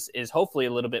now, is hopefully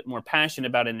a little bit more passionate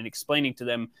about it and explaining to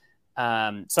them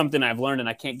something I've learned and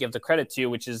I can't give the credit to,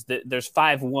 which is that there's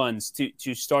 5 1s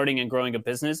to starting and growing a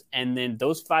business. And then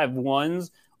those 5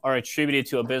 1s are attributed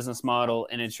to a business model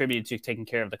and attributed to taking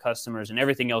care of the customers, and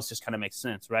everything else just kind of makes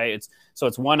sense, right?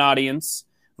 It's one audience,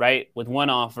 right? With one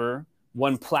offer,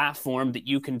 one platform that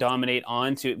you can dominate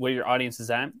on to where your audience is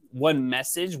at, one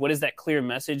message. What is that clear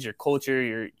message? Your culture,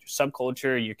 your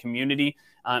subculture, your community.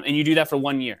 And you do that for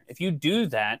 1 year. If you do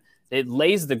that, it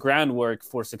lays the groundwork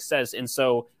for success. And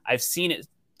so I've seen it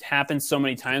happen so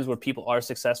many times where people are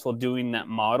successful doing that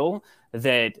model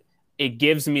that it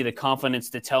gives me the confidence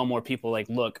to tell more people like,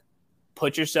 look,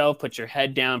 put your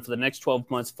head down for the next 12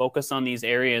 months, focus on these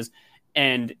areas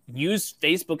and use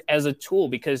Facebook as a tool,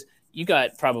 because you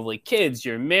got probably kids,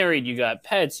 you're married, you got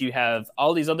pets, you have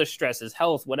all these other stresses,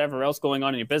 health, whatever else going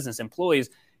on in your business, employees.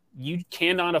 You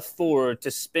cannot afford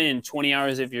to spend 20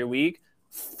 hours of your week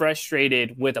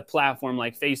frustrated with a platform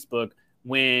like Facebook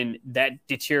when that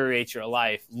deteriorates your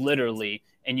life, literally,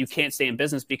 and you can't stay in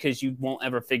business because you won't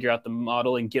ever figure out the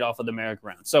model and get off of the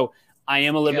merry-go-round. So I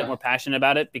am a little bit more passionate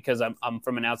about it because I'm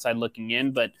from an outside looking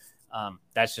in, but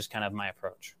that's just kind of my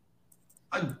approach.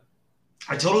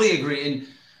 I totally agree. And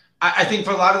I think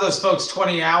for a lot of those folks,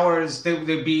 20 hours, they'd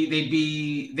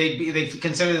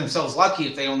consider themselves lucky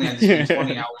if they only had to spend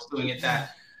 20 hours doing it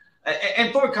that.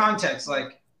 And for context,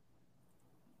 like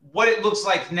what it looks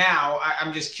like now,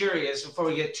 I'm just curious before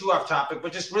we get too off topic,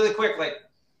 but just really quick, like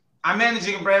I'm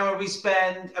managing a brand where we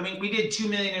did 2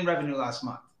 million in revenue last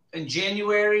month. In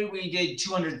January, we did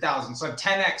 200,000. So I'm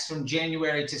 10X from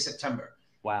January to September.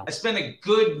 Wow. I spend a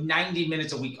good 90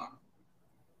 minutes a week on it.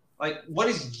 Like, what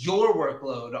is your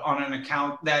workload on an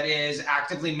account that is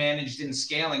actively managed and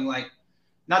scaling? Like,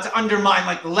 not to undermine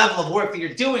like the level of work that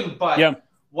you're doing, but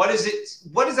what does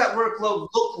that workload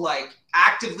look like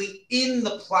actively in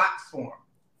the platform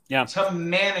to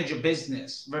manage a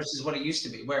business versus what it used to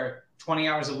be, where 20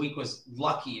 hours a week was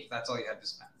lucky if that's all you had to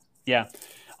spend?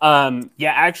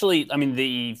 Actually, I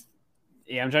mean,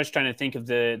 I'm just trying to think of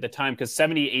the time, because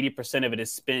 70-80% of it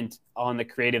is spent on the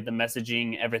creative, the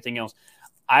messaging, everything else.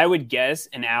 I would guess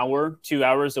an hour, 2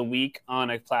 hours a week on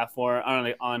a platform,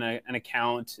 on an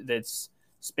account that's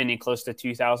spending close to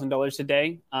 $2,000 a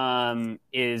day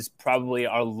is probably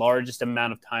our largest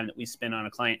amount of time that we spend on a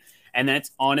client. And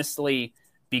that's honestly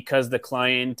because the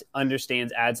client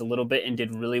understands ads a little bit and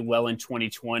did really well in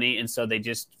 2020. And so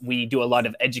we do a lot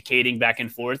of educating back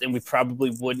and forth, and we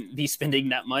probably wouldn't be spending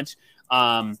that much.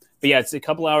 But yeah, it's a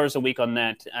couple hours a week on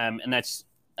that. And that's,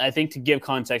 I think, to give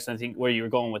context, I think where you were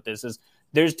going with this is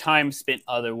there's time spent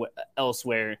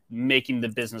elsewhere making the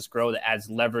business grow that adds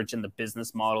leverage in the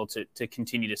business model to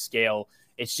continue to scale.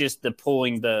 It's just the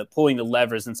pulling the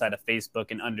levers inside of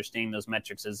Facebook and understanding those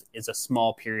metrics is a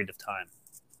small period of time.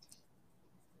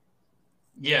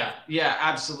 Yeah,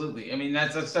 absolutely. I mean,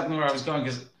 that's definitely where I was going,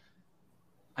 because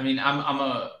I mean, I'm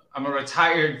a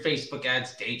retired Facebook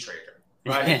ads day trader.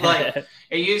 Right? Like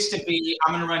it used to be,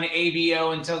 I'm going to run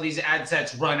ABO until these ad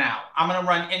sets run out. I'm going to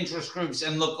run interest groups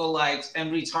and lookalikes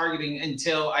and retargeting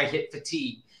until I hit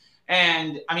fatigue.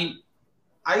 And I mean,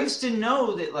 I used to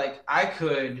know that like I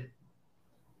could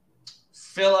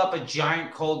fill up a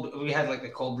giant we had like the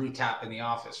cold brew tap in the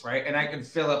office, right? And I could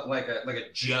fill up like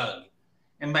a jug.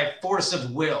 And by force of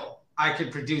will, I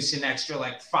could produce an extra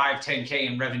like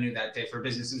 5-10K in revenue that day for a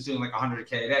business that was doing like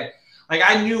 100K a day. Like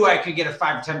I knew I could get a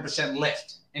 5-10%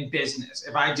 lift in business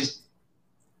if I just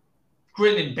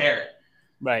grin and bear it.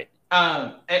 Right.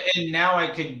 And now I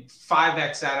could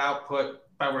 5x that output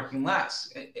by working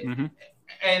less. And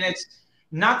it's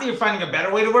not that you're finding a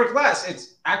better way to work less.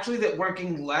 It's actually that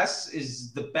working less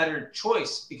is the better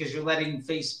choice, because you're letting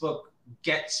Facebook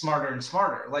get smarter and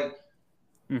smarter. Like,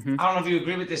 I don't know if you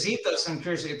agree with this ethos. I'm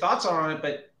curious what your thoughts are on it,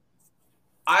 but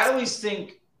I always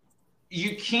think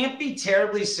you can't be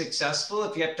terribly successful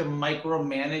if you have to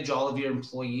micromanage all of your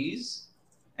employees.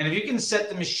 And if you can set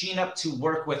the machine up to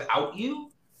work without you,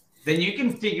 then you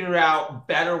can figure out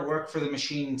better work for the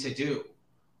machine to do.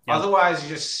 Otherwise,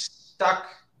 you're just stuck,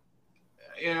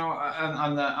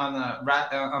 on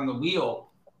the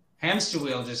wheel, hamster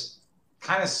wheel, just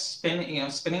kind of spinning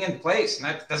in place, and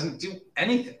that doesn't do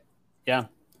anything. Yeah.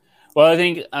 Well, I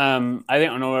think I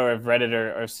don't know where I've read it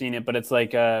or seen it, but it's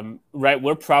like, right,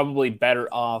 we're probably better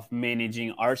off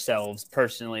managing ourselves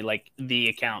personally, like the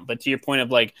account. But to your point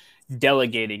of like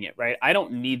delegating it, right? I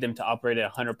don't need them to operate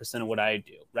at 100% of what I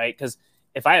do, right? Because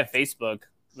if I have Facebook,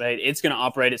 right, it's going to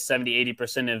operate at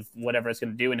 70-80% of whatever it's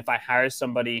going to do. And if I hire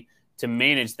somebody to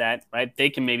manage that, right, they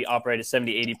can maybe operate at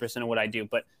 70-80% of what I do.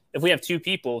 But if we have two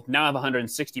people, now I have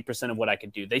 160% of what I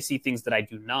could do. They see things that I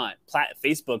do not.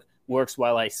 Facebook works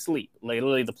while I sleep.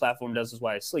 Literally, the platform does this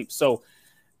while I sleep. So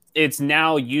it's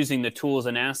now using the tools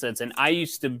and assets. And I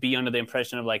used to be under the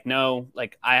impression of like, no,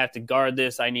 like I have to guard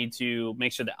this. I need to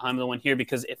make sure that I'm the one here,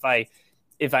 because if I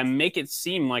make it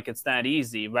seem like it's that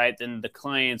easy, right, then the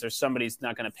clients or somebody's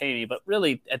not going to pay me. But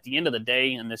really, at the end of the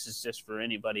day, and this is just for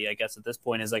anybody, I guess at this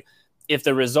point, is like, if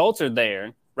the results are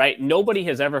there, right, nobody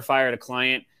has ever fired a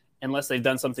client unless they've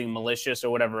done something malicious or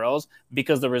whatever else,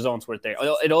 because the results weren't there.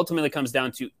 It ultimately comes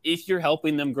down to, if you're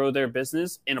helping them grow their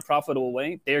business in a profitable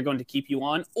way, they're going to keep you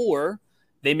on, or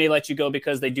they may let you go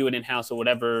because they do it in-house or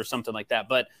whatever, or something like that.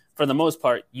 But for the most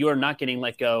part, you are not getting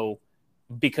let go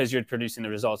because you're producing the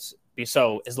results.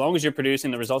 So as long as you're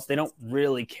producing the results, they don't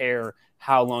really care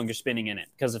how long you're spending in it.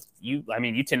 Because if you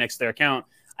 10x their account,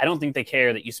 I don't think they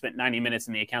care that you spent 90 minutes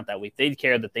in the account that week. They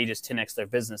care that they just 10x their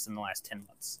business in the last 10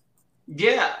 months.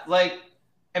 Yeah, like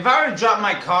if I were to drop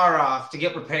my car off to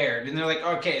get repaired and they're like,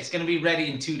 okay, it's going to be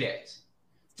ready in 2 days.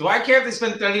 Do I care if they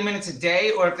spend 30 minutes a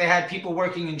day or if they had people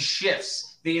working in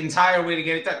shifts the entire way to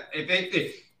get it done?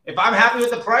 If I'm happy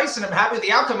with the price and I'm happy with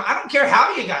the outcome, I don't care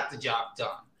how you got the job done.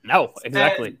 No,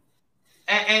 exactly.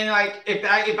 And like if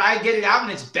I get it out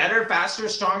and it's better, faster,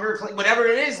 stronger, whatever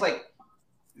it is, like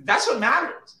that's what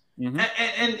matters. Mm-hmm.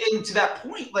 And to that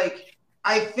point, like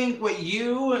I think what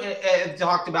you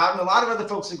talked about, and a lot of other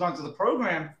folks who've gone through the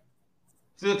program,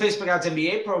 through the Facebook Ads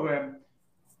MBA program,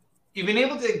 you've been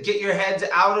able to get your heads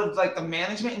out of like the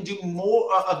management and do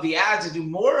more of the ads and do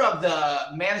more of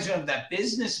the management of that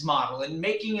business model and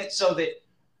making it so that,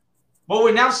 well,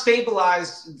 we're now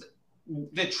stabilized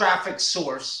the traffic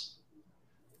source.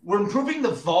 We're improving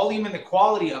the volume and the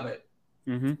quality of it.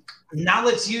 Mm-hmm. Now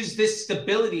let's use this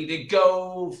stability to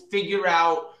go figure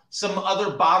out some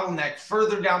other bottleneck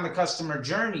further down the customer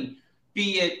journey,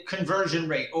 be it conversion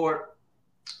rate or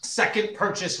second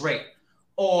purchase rate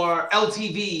or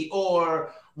LTV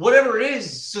or whatever it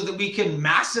is, so that we can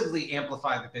massively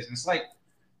amplify the business. Like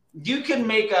you can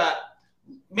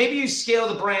maybe you scale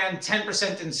the brand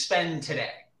 10% in spend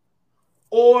today,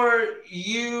 or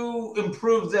you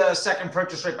improve the second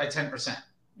purchase rate by 10%.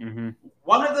 Mm-hmm.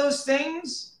 One of those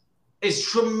things is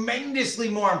tremendously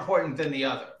more important than the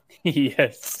other.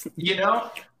 Yes. You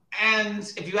know? And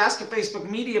if you ask a Facebook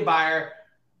media buyer,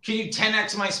 can you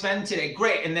 10x my spend today?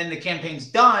 Great. And then the campaign's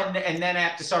done, and then I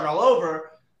have to start all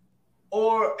over.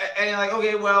 And like,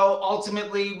 okay, well,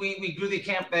 ultimately we grew the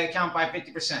account by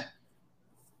 50%.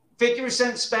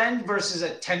 50% spend versus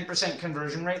a 10%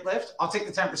 conversion rate lift. I'll take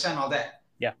the 10% all day.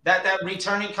 Yeah. That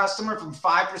returning customer from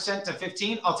 5% to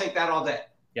 15%, I'll take that all day.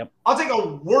 Yep. I'll take a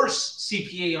worse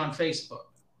CPA on Facebook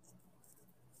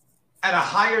at a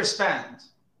higher spend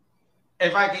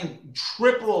if I can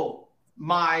triple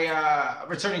my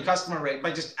returning customer rate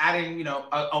by just adding,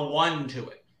 a 1 to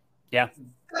it. Yeah.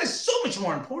 That's so much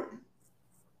more important.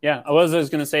 Yeah. What I was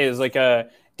going to say is like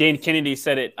Dan Kennedy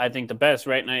said it, I think, the best,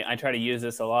 right? And I try to use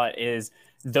this a lot, is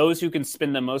those who can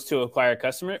spend the most to acquire a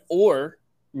customer or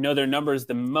know their numbers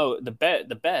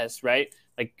the best, right?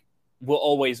 Like will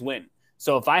always win.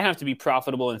 So if I have to be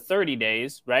profitable in 30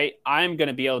 days, right, I'm going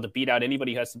to be able to beat out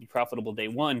anybody who has to be profitable day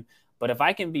one. But if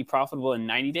I can be profitable in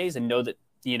 90 days and know that,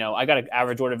 I got an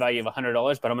average order value of $100,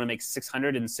 but I'm going to make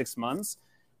 $600 in 6 months,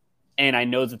 and I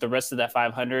know that the rest of that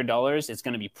 $500 is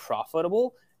going to be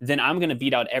profitable, then I'm going to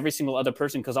beat out every single other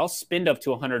person, because I'll spend up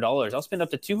to $100. I'll spend up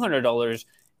to $200,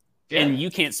 and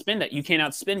you can't spend it. You can't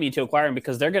outspend me to acquire them,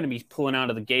 because they're going to be pulling out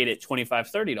of the gate at $25,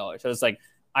 $30. So it's like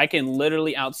I can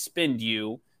literally outspend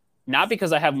you, not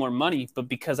because I have more money, but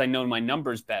because I know my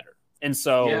numbers better. And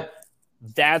so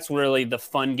that's really the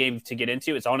fun game to get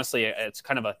into. It's honestly, it's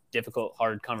kind of a difficult,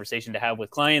 hard conversation to have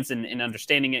with clients and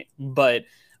understanding it. But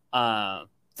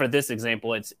for this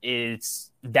example,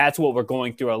 that's what we're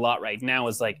going through a lot right now,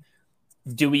 is like,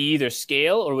 do we either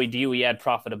scale or do we add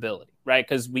profitability, right?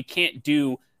 Because we can't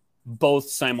do both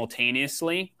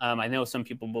simultaneously. I know some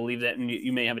people believe that, and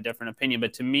you may have a different opinion,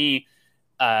 but to me,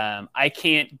 I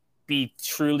can't be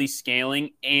truly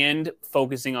scaling and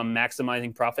focusing on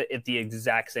maximizing profit at the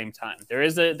exact same time.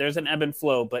 There's an ebb and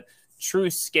flow, but true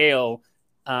scale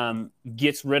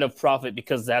gets rid of profit,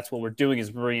 because that's what we're doing,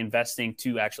 is reinvesting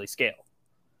to actually scale.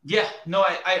 Yeah, no,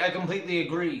 I completely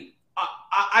agree.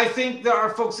 I think there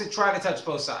are folks that try to touch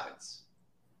both sides,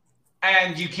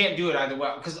 and you can't do it either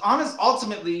way. Because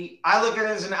ultimately, I look at it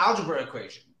as an algebra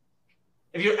equation.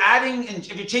 If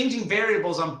you're changing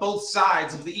variables on both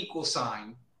sides of the equal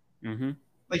sign,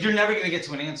 like you're never going to get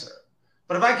to an answer.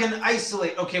 But if I can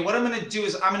isolate, okay, what I'm going to do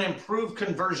is I'm going to improve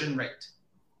conversion rate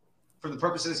for the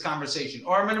purpose of this conversation,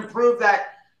 or I'm going to improve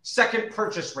that second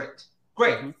purchase rate.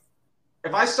 Great.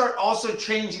 If I start also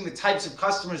changing the types of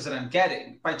customers that I'm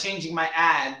getting by changing my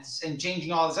ads and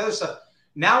changing all this other stuff,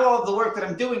 now all of the work that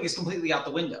I'm doing is completely out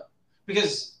the window,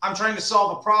 because I'm trying to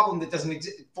solve a problem that doesn't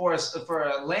exist for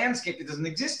a landscape that doesn't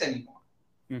exist anymore.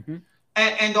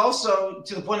 And also,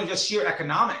 to the point of just sheer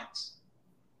economics,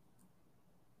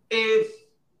 if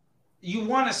you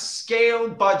want to scale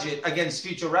budget against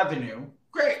future revenue,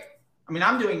 great. I mean,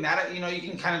 I'm doing that. You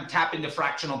can kind of tap into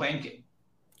fractional banking.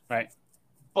 Right.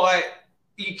 But,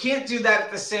 you can't do that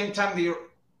at the same time that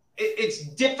it's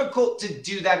difficult to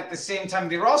do that at the same time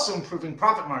that you're also improving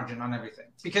profit margin on everything,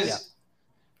 because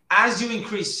as you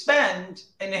increase spend,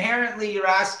 inherently you're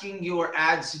asking your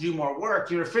ads to do more work.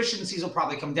 Your efficiencies will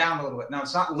probably come down a little bit. Now,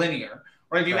 it's not linear,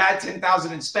 right? If you add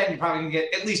 10,000 in spend, you're probably gonna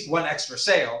get at least one extra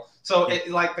sale. So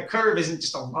like the curve isn't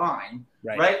just a line,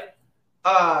 right?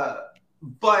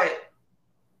 But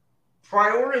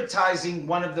prioritizing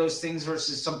one of those things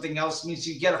versus something else means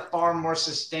you get a far more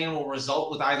sustainable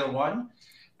result with either one.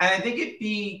 And I think it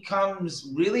becomes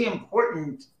really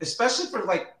important, especially for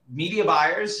like media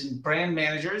buyers and brand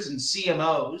managers and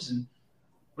CMOs, and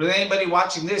really anybody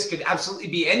watching this could absolutely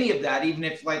be any of that. Even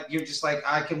if like you're just like,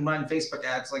 I can run Facebook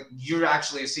ads, like you're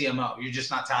actually a CMO. You're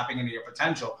just not tapping into your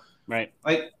potential. Right.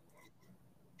 Like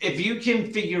if you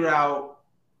can figure out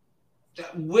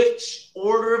which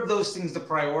order of those things to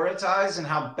prioritize and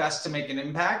how best to make an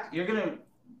impact, you're going to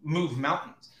move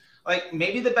mountains. Like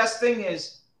maybe the best thing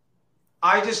is,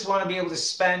 I just want to be able to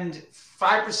spend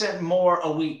 5% more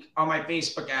a week on my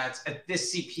Facebook ads at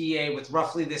this CPA with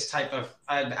roughly this type of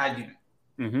ad unit.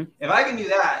 Mm-hmm. If I can do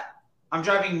that, I'm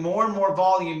driving more and more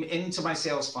volume into my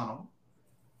sales funnel.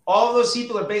 All of those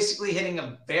people are basically hitting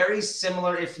a very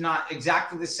similar, if not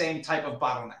exactly the same type of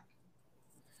bottleneck.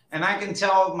 And I can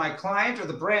tell my client or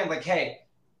the brand, like, hey,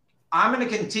 I'm going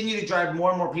to continue to drive more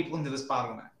and more people into this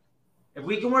bottleneck. If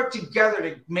we can work together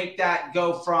to make that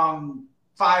go from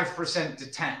 5% to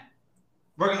 10,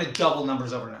 we're going to double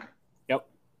numbers overnight. Yep.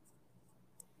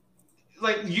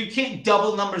 Like you can't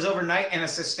double numbers overnight in a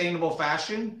sustainable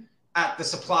fashion at the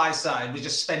supply side with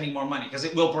just spending more money, because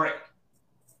it will break.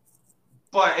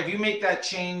 But if you make that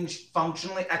change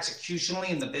functionally, executionally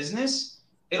in the business,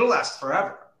 it'll last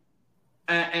forever.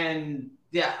 And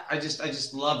yeah, I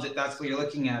just love that that's where you're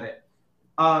looking at it.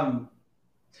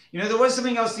 You know, there was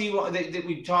something else that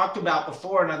we talked about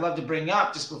before, and I'd love to bring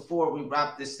up just before we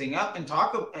wrap this thing up and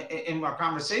talk in our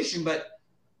conversation. But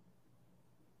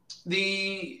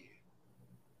I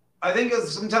think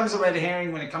it's sometimes a red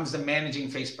herring when it comes to managing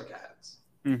Facebook ads.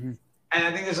 Mm-hmm. And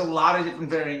I think there's a lot of different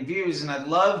varying views, and I'd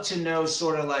love to know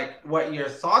sort of like what your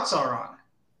thoughts are on it.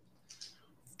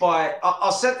 But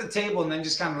I'll set the table and then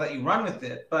just kind of let you run with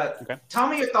it. But tell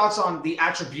me your thoughts on the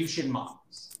attribution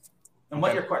models and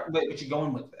what you're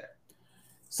going with there.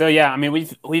 So yeah, I mean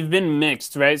we've been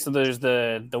mixed, right? So there's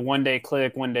the 1 day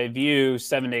click, 1 day view,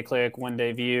 7 day click, 1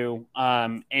 day view,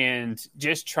 and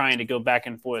just trying to go back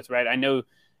and forth, right? I know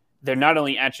they're not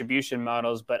only attribution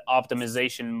models but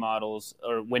optimization models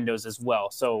or windows as well.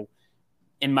 So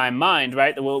in my mind,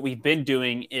 right, what we've been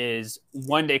doing is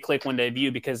 1 day click, 1 day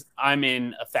view, because I'm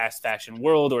in a fast fashion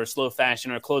world or slow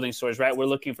fashion or clothing stores, right? We're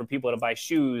looking for people to buy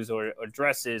shoes or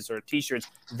dresses or t-shirts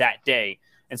that day.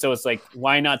 And so it's like,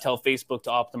 why not tell Facebook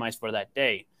to optimize for that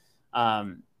day?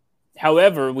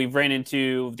 However, we've ran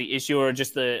into the issue, or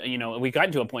just we've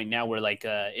gotten to a point now where like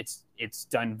it's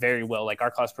done very well. Like our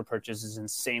cost per purchase is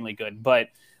insanely good. But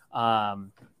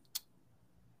I'm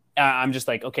just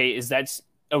like, okay,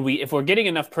 if we're getting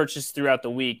enough purchase throughout the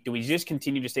week, do we just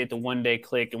continue to stay at the 1 day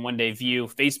click and 1 day view?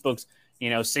 Facebook's,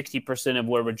 60% of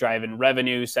where we're driving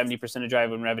revenue, 70% of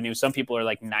driving revenue. Some people are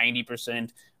like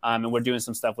 90%. And we're doing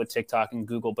some stuff with TikTok and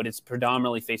Google, but it's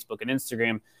predominantly Facebook and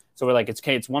Instagram. So we're like,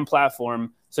 it's one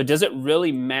platform. So does it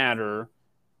really matter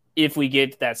if we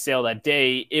get that sale that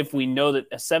day, if we know that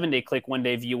a 7 day click, 1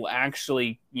 day view will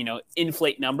actually,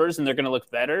 inflate numbers and they're going to look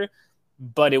better,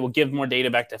 but it will give more data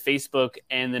back to Facebook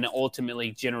and then ultimately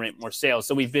generate more sales.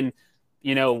 So we've been,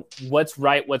 what's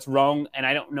right, what's wrong. And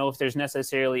I don't know if there's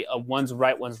necessarily a one's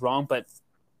right, one's wrong, but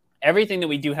everything that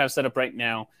we do have set up right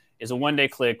now is a 1 day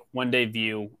click, 1 day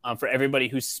view for everybody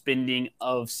who's spending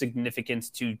of significance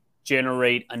to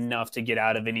generate enough to get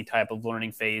out of any type of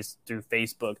learning phase through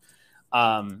Facebook.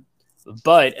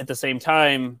 But at the same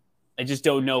time, I just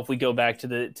don't know if we go back to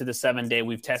the 7 day.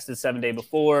 We've tested 7 day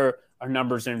before. Our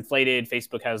numbers are inflated.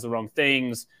 Facebook has the wrong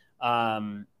things.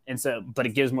 But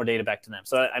it gives more data back to them.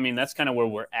 So, I mean, that's kind of where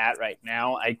we're at right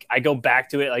now. I go back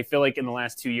to it. I feel like in the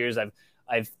last 2 years,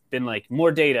 I've been like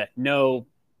more data, no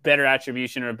better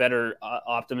attribution or better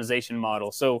optimization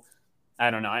model. So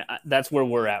I don't know. That's where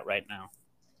we're at right now.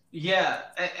 Yeah.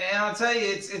 And I'll tell you,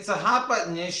 it's a hot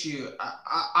button issue.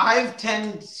 I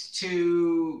tend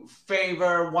to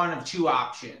favor one of two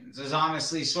options is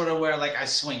honestly sort of where like I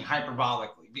swing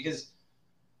hyperbolically, because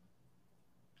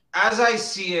as I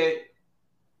see it,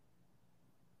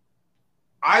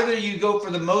 either you go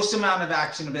for the most amount of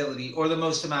actionability or the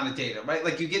most amount of data, right?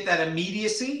 Like you get that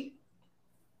immediacy,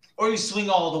 or you swing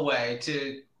all the way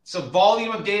to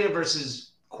volume of data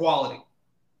versus quality.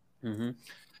 Mm-hmm.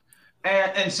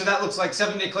 And so that looks like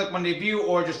 7 day click, 1 day view,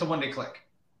 or just a 1 day click.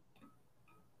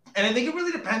 And I think it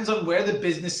really depends on where the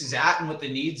business is at and what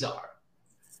the needs are.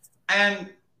 And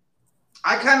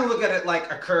I kind of look at it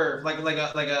like a curve, like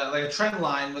a trend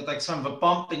line with like some of a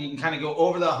bump, and you can kind of go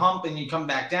over the hump and you come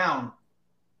back down.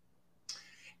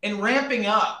 In ramping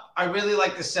up, I really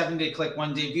like the 7-day click,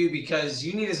 1-day view, because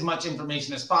you need as much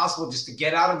information as possible just to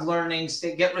get out of learning,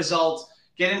 get results,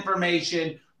 get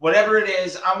information, whatever it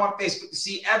is. I want Facebook to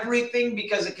see everything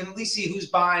because it can at least see who's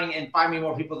buying and find me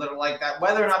more people that are like that.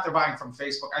 Whether or not they're buying from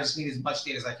Facebook, I just need as much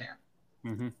data as I can.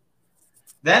 Mm-hmm.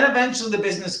 Then eventually the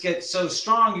business gets so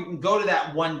strong, you can go to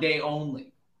that 1-day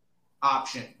only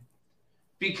option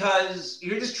because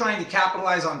you're just trying to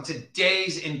capitalize on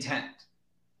today's intent.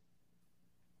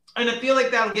 And I feel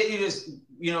like that'll get you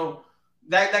to,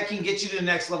 that can get you to the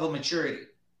next level of maturity.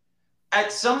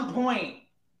 At some point,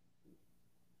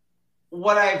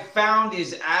 what I've found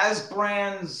is as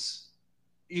brands,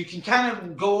 you can kind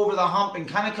of go over the hump and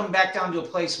kind of come back down to a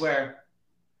place where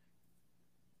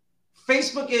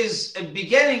Facebook is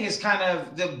beginning is kind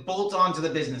of the bolt on to the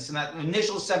business and that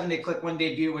initial 7-day click,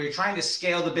 1-day view where you're trying to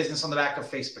scale the business on the back of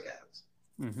Facebook ads.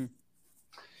 Mm-hmm.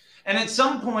 And at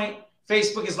some point,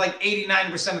 Facebook is like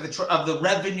 89% of the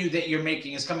revenue that you're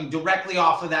making is coming directly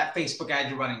off of that Facebook ad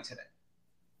you're running today.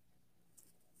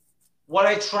 What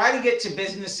I try to get to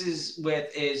businesses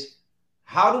with is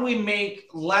how do we make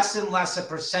less and less a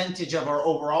percentage of our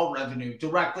overall revenue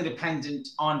directly dependent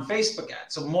on Facebook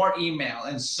ads? So more email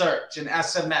and search and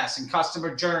SMS and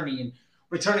customer journey and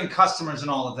returning customers and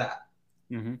all of that.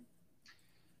 Mm-hmm.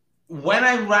 When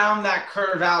I round that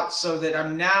curve out so that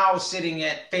I'm now sitting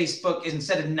at Facebook,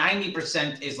 instead of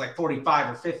 90% is like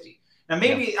 45 or 50. Now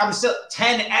maybe I'm still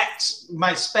 10x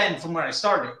my spend from where I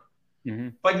started. Mm-hmm.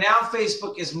 But now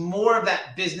Facebook is more of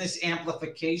that business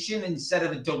amplification instead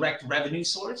of a direct revenue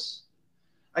source.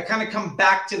 I kind of come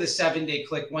back to the 7-day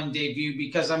click, 1-day view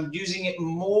because I'm using it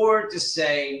more to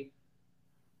say,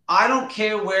 I don't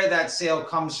care where that sale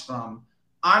comes from.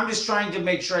 I'm just trying to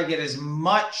make sure I get as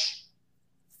much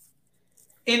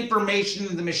information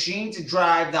in the machine to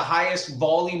drive the highest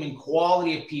volume and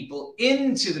quality of people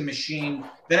into the machine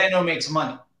that I know makes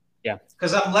money. Yeah.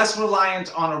 Because I'm less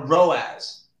reliant on a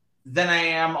ROAS than I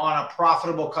am on a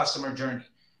profitable customer journey.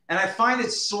 And I find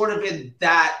it's sort of in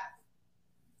that's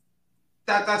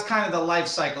kind of the life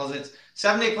cycles. It's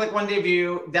 7-day click, 1-day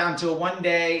view down to a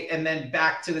 1-day and then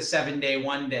back to the 7-day,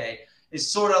 1-day is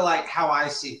sort of like how I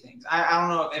see things. I don't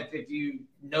know if you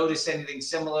notice anything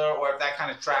similar or if that kind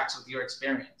of tracks with your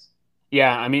experience.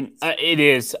 Yeah, I mean, it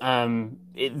is.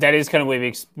 That is kind of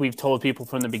what we've told people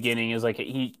from the beginning is like,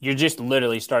 you're just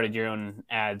literally started your own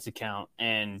ads account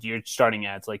and you're starting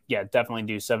ads. Like, yeah, definitely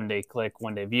do 7-day click,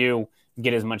 1-day view,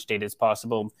 get as much data as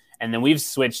possible. And then we've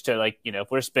switched to like,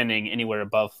 if we're spending anywhere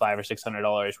above $500 or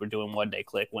 $600, we're doing 1-day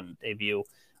click, 1-day view.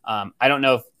 I don't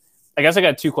know I guess I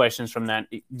got 2 questions from that.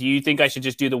 Do you think I should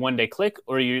just do the 1-day click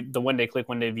or the 1-day click,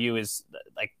 1-day view is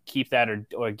like keep that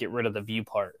or get rid of the view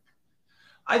part?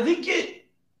 I've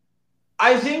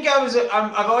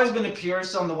always been a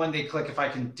purist on the 1-day click if I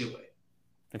can do it.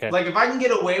 Okay. Like if I can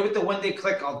get away with the 1-day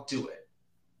click, I'll do it.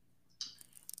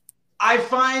 I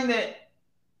find that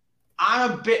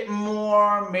I'm a bit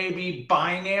more maybe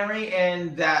binary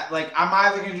in that like I'm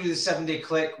either going to do the 7-day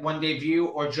click, 1-day view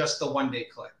or just the 1-day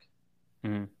click.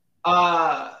 Mm-hmm.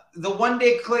 The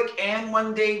 1-day click and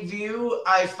 1-day view,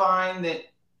 I find that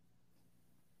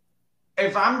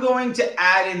if I'm going to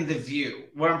add in the view,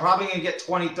 where I'm probably going to get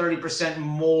 20, 30%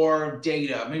 more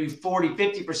data, maybe 40,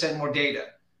 50% more data,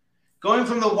 going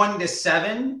from the 1 to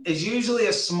 7 is usually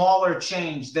a smaller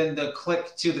change than the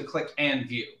click to the click and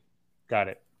view. Got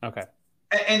it. Okay.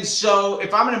 And so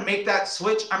if I'm going to make that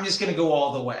switch, I'm just going to go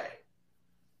all the way.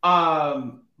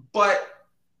 But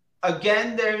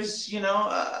again, there's,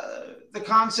 the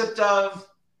concept of,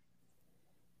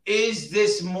 is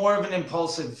this more of an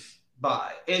impulsive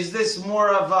buy? Is this more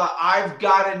of a, I've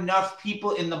got enough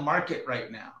people in the market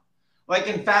right now? Like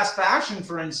in fast fashion,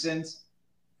 for instance,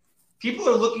 people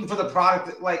are looking for the product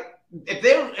that, like,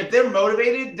 if they're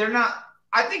motivated, they're not,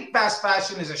 I think fast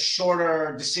fashion is a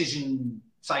shorter decision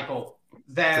cycle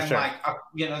than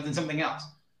than something else.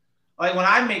 Like when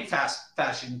I make fast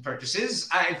fashion purchases,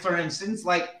 for instance,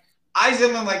 I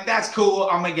say I'm like, that's cool,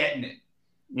 I'm getting it.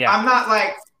 Yeah.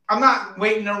 I'm not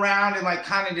waiting around and like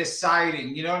kind of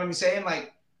deciding, you know what I'm saying?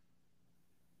 Like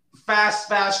fast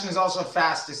fashion is also a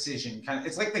fast decision.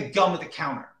 It's like the gum at the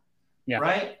counter. Yeah.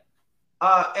 Right.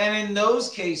 And in those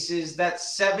cases, that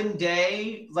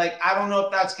 7-day, I don't know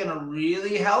if that's going to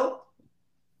really help.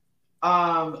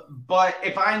 But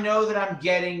if I know that I'm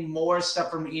getting more stuff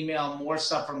from email, more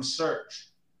stuff from search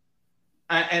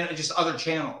and just other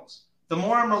channels, the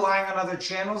more I'm relying on other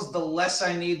channels, the less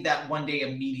I need that one day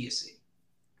immediacy.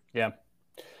 Yeah.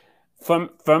 From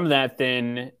that,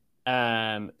 then,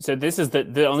 so this is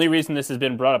the only reason this has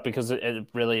been brought up, because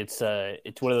it's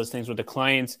one of those things where the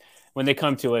clients, when they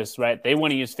come to us, right, they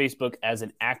want to use Facebook as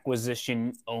an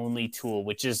acquisition only tool,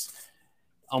 which is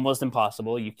almost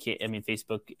impossible. You can't. I mean,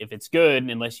 Facebook, if it's good,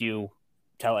 unless you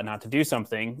tell it not to do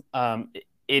something,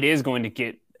 it is going to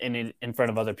get in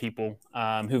front of other people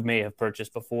who may have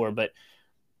purchased before. But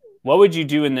what would you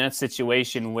do in that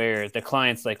situation where the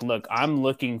client's like, look, I'm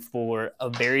looking for a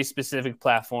very specific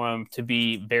platform to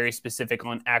be very specific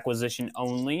on acquisition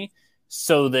only,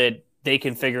 so that they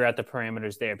can figure out the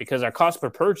parameters there? Because our cost per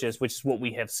purchase, which is what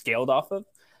we have scaled off of,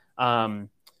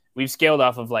 we've scaled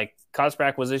off of like cost per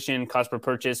acquisition, cost per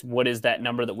purchase. What is that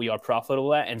number that we are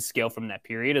profitable at, and scale from that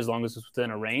period as long as it's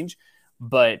within a range.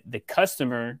 But the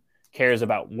customer cares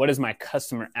about, what is my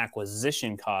customer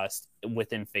acquisition cost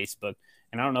within Facebook?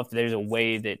 And I don't know if there's a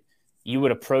way that you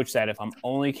would approach that. If I'm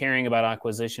only caring about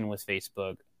acquisition with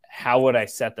Facebook, how would I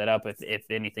set that up, if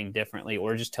anything, differently,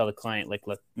 or just tell the client, like,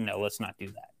 look, no, let's not do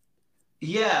that?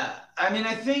 Yeah. I mean,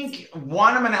 I think,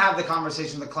 one, I'm going to have the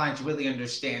conversation with the client to really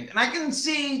understand. And I can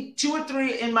see 2 or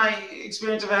 3 in my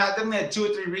experience. I've had 2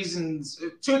 or 3 reasons,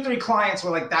 2 or 3 clients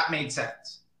where like that made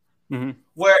sense,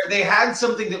 where they had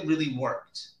something that really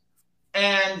worked.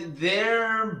 And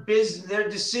their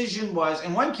decision was,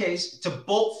 in one case, to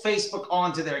bolt Facebook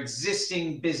onto their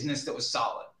existing business that was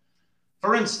solid.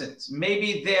 For instance,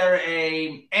 maybe they're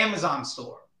a Amazon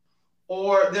store,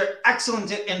 or they're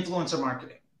excellent at influencer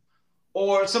marketing,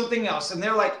 or something else. And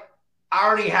they're like, I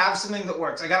already have something that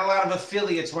works. I got a lot of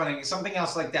affiliates running, something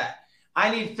else like that.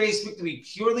 I need Facebook to be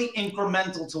purely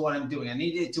incremental to what I'm doing. I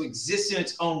need it to exist in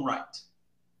its own right.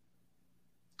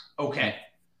 Okay.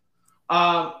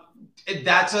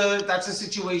 That's a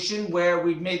situation where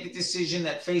we've made the decision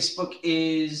that Facebook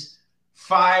is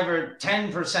 5 or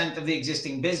 10% of the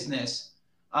existing business.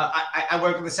 I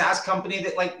work with a SaaS company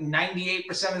that like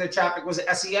 98% of their traffic was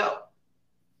SEO.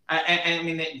 And I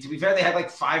mean, to be fair, they had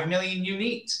like 5 million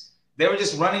uniques. They were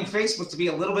just running Facebook to be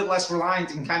a little bit less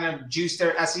reliant and kind of juice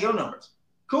their SEO numbers.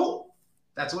 Cool.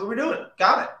 That's what we're doing.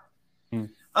 Got it.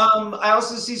 I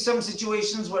also see some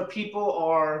situations where people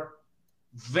are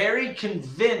very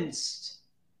convinced,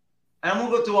 and I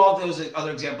won't go through all those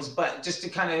other examples, but just to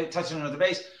kind of touch on another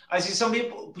base, I see some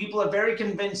people are very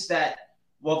convinced that,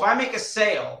 well, if I make a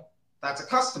sale, that's a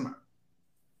customer.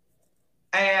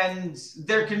 And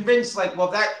they're convinced, like, well,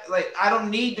 that, like, I don't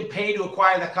need to pay to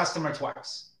acquire that customer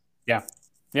twice. Yeah.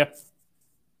 Yep.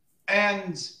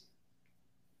 And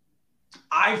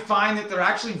I find that there are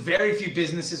actually very few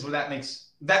businesses where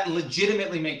that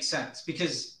legitimately makes sense.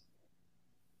 Because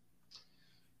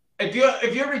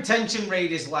if your retention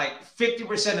rate is like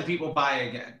 50% of people buy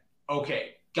again,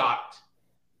 okay, got it.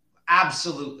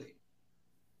 Absolutely.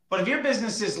 But if your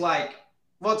business is like,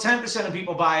 well, 10% of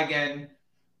people buy again,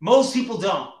 most people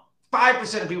don't.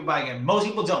 5% of people buy again, most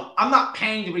people don't. I'm not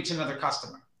paying to reach another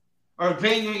customer, or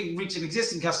paying to reach an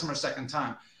existing customer a second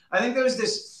time. I think there's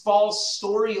this false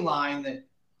storyline that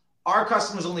our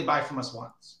customers only buy from us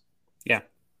once. Yeah.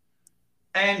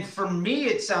 And for me,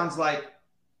 it sounds like,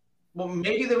 well,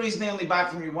 maybe the reason they only buy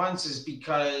from you once is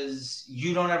because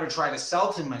you don't ever try to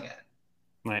sell to them again.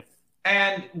 Right.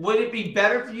 And would it be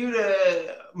better for you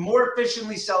to more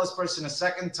efficiently sell this person a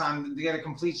second time than to get a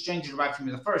complete stranger to buy from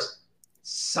you the first?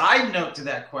 Side note to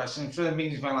that question, I'm sure that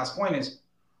means my last point is,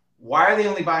 why are they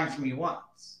only buying from you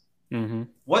once?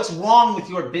 What's wrong with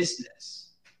your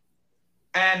business?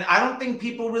 And I don't think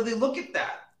people really look at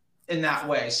that in that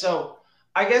way. So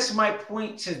I guess my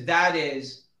point to that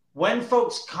is, when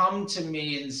folks come to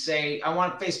me and say, I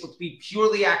want Facebook to be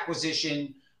purely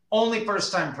acquisition, only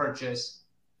first-time purchase,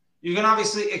 you can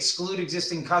obviously exclude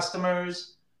existing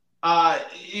customers.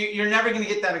 You're never going to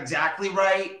get that exactly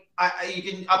right. You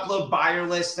can upload buyer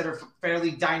lists that are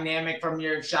fairly dynamic from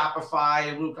your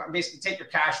Shopify. Basically take your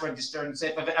cash register and say,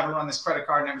 if I've ever run this credit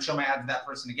card, never show my ad to that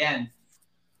person again.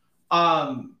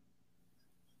 But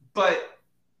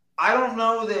I don't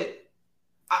know that.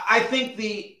 I think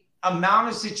the amount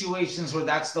of situations where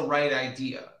that's the right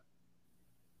idea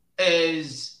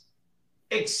is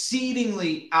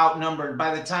exceedingly outnumbered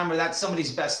by the time where that's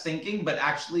somebody's best thinking, but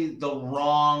actually the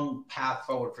wrong path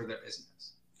forward for their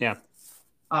business. Yeah.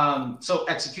 So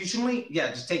executionally,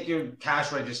 yeah, just take your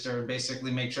cash register and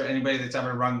basically make sure anybody that's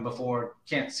ever run before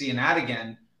can't see an ad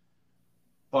again.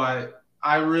 But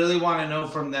I really want to know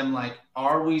from them, like,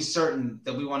 are we certain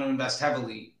that we want to invest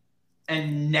heavily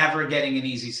and never getting an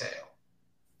easy sale?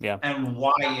 Yeah. And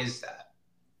why is that?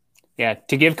 Yeah,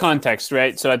 to give context,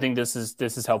 right? So I think this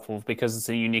is helpful because it's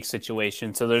a unique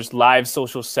situation. So there's live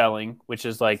social selling, which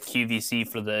is like QVC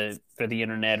for the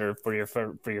internet or for your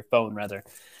phone rather.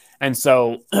 And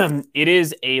so it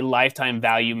is a lifetime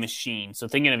value machine. So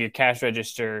thinking of your cash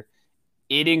register,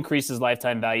 it increases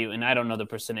lifetime value, and I don't know the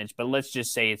percentage, but let's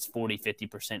just say it's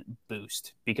 40-50%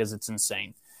 boost because it's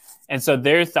insane. And so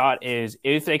their thought is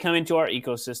if they come into our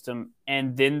ecosystem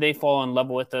and then they fall in love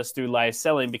with us through live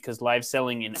selling, because live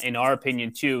selling, in our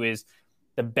opinion, too, is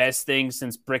the best thing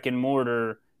since brick and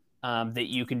mortar that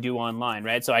you can do online,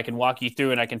 right? So I can walk you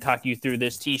through and I can talk you through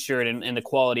this T-shirt and the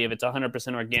quality of it's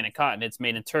 100% organic cotton. It's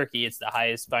made in Turkey. It's the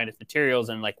highest, finest materials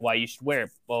and like why you should wear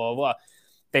it, blah, blah, blah.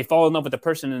 They fall in love with the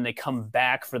person and they come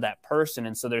back for that person.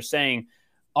 And so they're saying,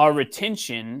 our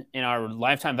retention and our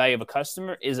lifetime value of a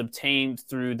customer is obtained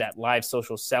through that live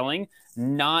social selling,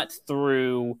 not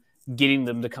through getting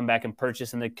them to come back and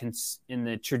purchase in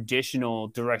the traditional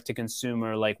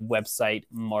direct-to-consumer like website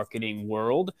marketing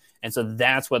world. And so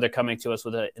that's why they're coming to us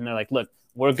with it. And they're like, look,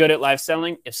 we're good at live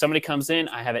selling. If somebody comes in,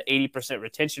 I have an 80%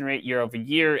 retention rate year over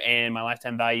year, and my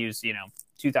lifetime value is,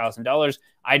 $2,000.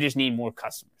 I just need more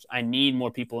customers. I need more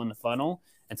people in the funnel.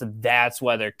 And so that's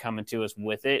why they're coming to us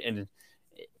with it. And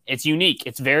it's unique.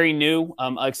 It's very new,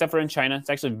 except for in China.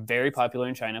 It's actually very popular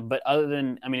in China. But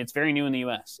it's very new in the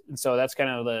U.S. And so that's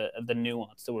kind of the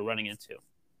nuance that we're running into.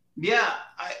 Yeah,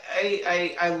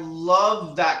 I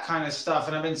love that kind of stuff.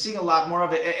 And I've been seeing a lot more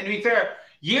of it. And to be fair,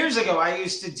 years ago, I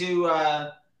used to do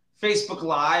Facebook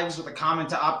Lives with a comment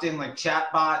to opt in, like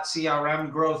chatbot,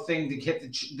 CRM growth thing to hit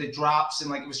the drops.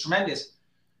 And like, it was tremendous.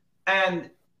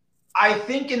 And I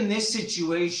think in this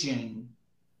situation,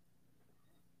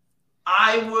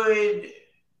 I would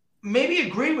maybe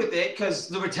agree with it because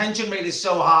the retention rate is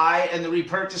so high and the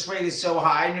repurchase rate is so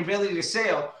high and your ability to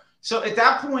sell. So at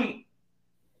that point,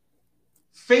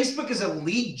 Facebook is a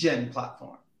lead gen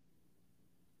platform.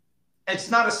 It's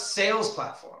not a sales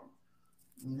platform.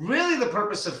 Really, the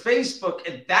purpose of Facebook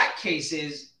in that case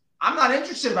is I'm not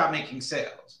interested about making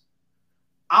sales.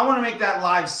 I want to make that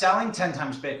live selling 10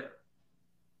 times bigger.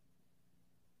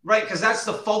 Right, because that's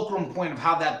the fulcrum point of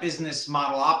how that business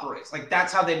model operates. Like,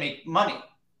 that's how they make money.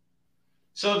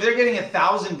 So if they're getting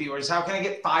 1,000 viewers, how can I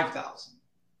get 5,000?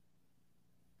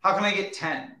 How can I get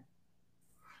 10?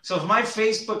 So if my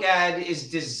Facebook ad is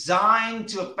designed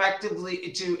to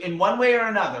effectively, in one way or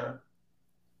another,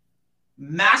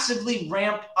 massively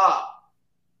ramp up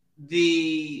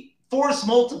the force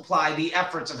multiply the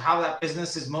efforts of how that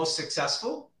business is most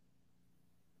successful,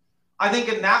 I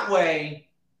think in that way,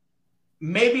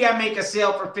 maybe I make a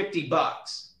sale for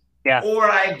 $50, yeah, or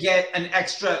I get an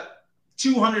extra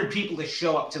 200 people to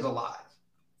show up to the live.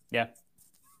 Yeah.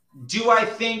 Do I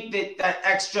think that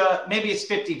extra, maybe it's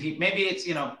 50 people, maybe it's,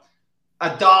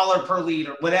 $1 per lead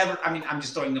or whatever. I mean, I'm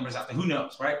just throwing numbers out there. Who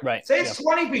knows, right? Right. Say it's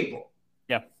 20 people.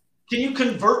 Yeah. Can you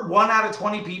convert 1 out of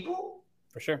 20 people?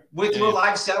 For sure. With your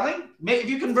live selling? If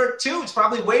you convert 2, it's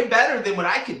probably way better than what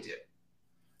I could do.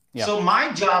 Yeah. So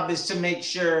my job is to make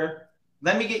sure,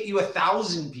 let me get you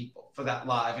 1,000 people for that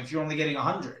live if you're only getting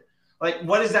 100. Like,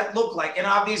 what does that look like? And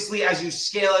obviously, as you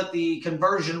scale it, the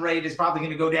conversion rate is probably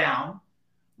going to go down,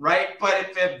 right? But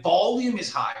if the volume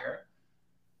is higher,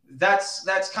 that's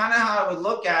kind of how I would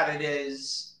look at it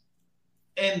is,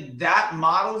 in that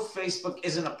model, Facebook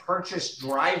isn't a purchase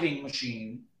driving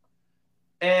machine.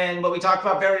 And what we talked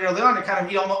about very early on, to kind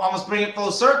of almost bring it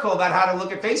full circle about how to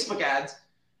look at Facebook ads,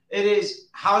 it is,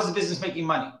 how is the business making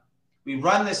money? We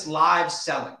run this live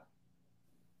selling.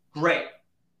 Great.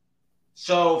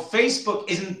 So Facebook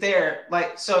isn't there.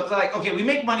 So if they're like, okay, we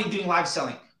make money doing live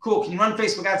selling. Cool. Can you run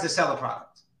Facebook ads to sell a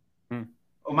product?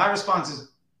 Well, my response is,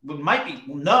 might be,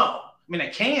 well, no. I mean, I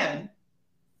can,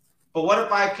 but what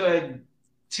if I could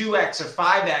 2x or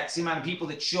 5x the amount of people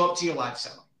that show up to your live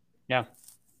selling? Yeah.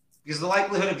 Because the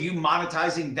likelihood of you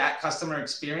monetizing that customer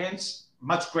experience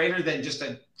much greater than just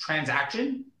a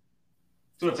transaction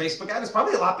through a Facebook ad is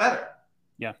probably a lot better.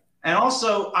 Yeah. And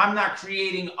also, I'm not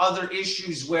creating other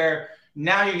issues where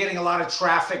now you're getting a lot of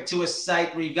traffic to a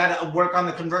site where you've got to work on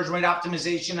the conversion rate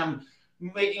optimization. I'm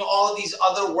making all of these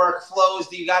other workflows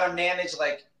that you got to manage.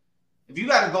 Like, if you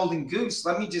got a golden goose,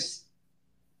 let me just,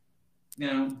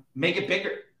 make it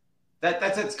bigger.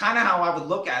 That's kind of how I would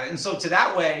look at it. And so to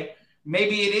that way,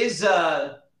 maybe it is,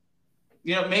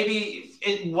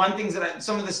 one thing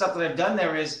some of the stuff that I've done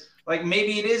there is, like,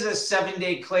 maybe it is a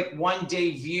 7-day click,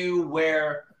 1-day view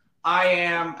where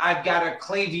I've got a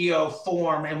Klaviyo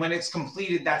form, and when it's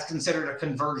completed, that's considered a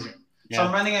conversion. Yeah. So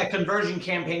I'm running a conversion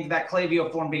campaign to that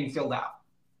Klaviyo form being filled out.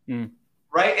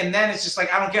 Right? And then it's just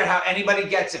like, I don't care how anybody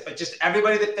gets it, but just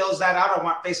everybody that fills that out, I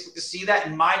want Facebook to see that.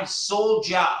 And my sole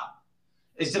job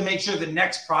is to make sure the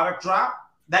next product drop,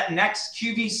 that next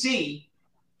QVC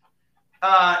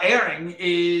airing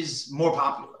is more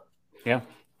popular. Yeah.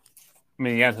 I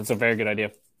mean, yeah, that's a very good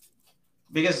idea.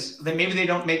 Because then maybe they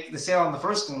don't make the sale on the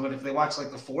first one, but if they watch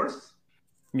like the fourth,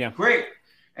 yeah, great.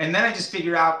 And then I just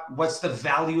figure out what's the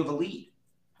value of a lead.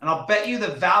 And I'll bet you the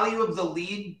value of the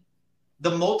lead,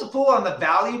 the multiple on the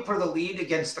value per the lead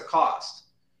against the cost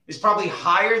is probably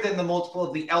higher than the multiple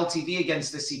of the LTV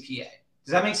against the CPA.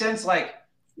 Does that make sense? Like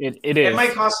it is. It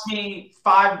might cost me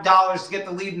 $5 to get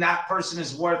the lead and that person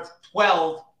is worth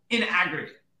 12 in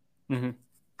aggregate. Mm-hmm.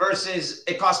 Versus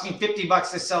it cost me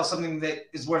 $50 to sell something that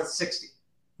is worth 60.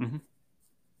 Mm-hmm.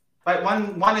 But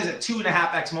one is a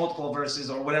 2.5x multiple versus,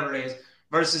 or whatever it is,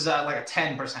 versus like a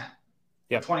 10%,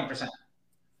 20%.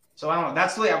 So I don't know.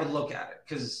 That's the way I would look at it,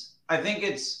 because I think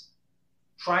it's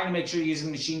trying to make sure you're using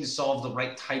the machine to solve the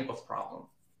right type of problem.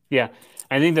 Yeah,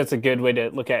 I think that's a good way to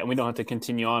look at it. And we don't have to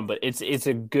continue on, but it's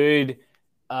a good,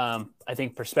 I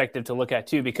think, perspective to look at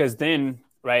too, because then,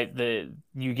 right,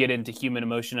 you get into human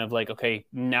emotion of like, okay,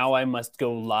 now I must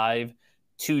go live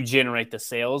to generate the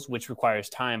sales, which requires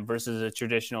time, versus a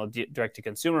traditional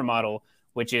direct-to-consumer model,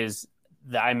 which is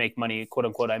that I make money, quote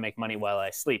unquote, I make money while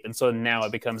I sleep. And so now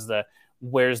it becomes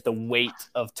where's the weight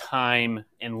of time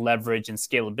and leverage and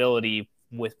scalability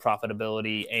with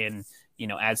profitability and,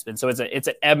 ad spend. So it's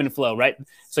an ebb and flow, right?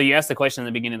 So you asked the question in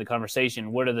the beginning of the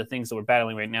conversation, what are the things that we're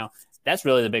battling right now? That's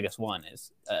really the biggest one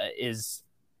is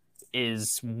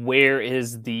where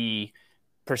is the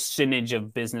percentage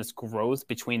of business growth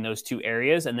between those two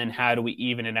areas, and then how do we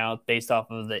even it out based off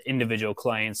of the individual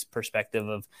client's perspective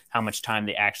of how much time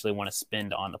they actually want to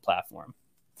spend on the platform.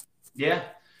 Yeah,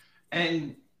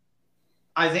 and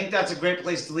I think that's a great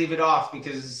place to leave it off,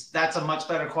 because that's a much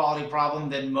better quality problem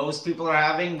than most people are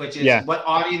having, which is what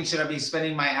audience should I be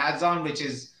spending my ads on, which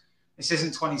is, this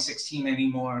isn't 2016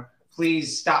 anymore.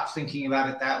 Please stop thinking about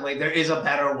it that way. There is a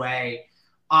better way.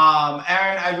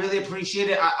 Aaron, I really appreciate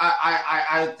it.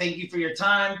 I thank you for your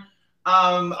time.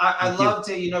 I'd love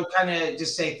to, kind of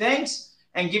just say thanks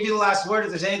and give you the last word. If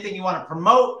there's anything you want to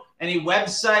promote, any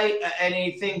website,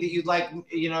 anything that you'd like,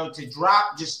 to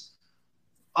drop, just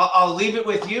I'll leave it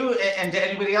with you, and to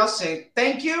anybody else, say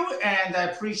thank you. And I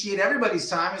appreciate everybody's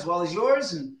time as well as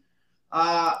yours. And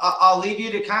I'll leave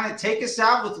you to kind of take us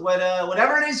out with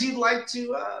whatever it is you'd like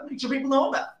to make sure people know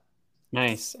about.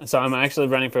 Nice. So I'm actually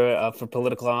running for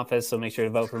political office, so make sure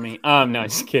to vote for me. No,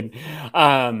 just kidding.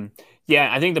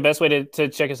 Yeah, I think the best way to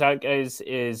check us out, guys,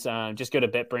 is just go to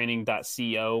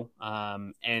bitbranding.co,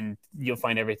 and you'll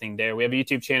find everything there. We have a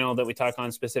YouTube channel that we talk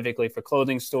on specifically for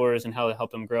clothing stores and how to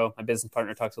help them grow. My business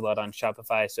partner talks a lot on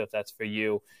Shopify, so if that's for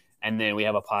you. And then we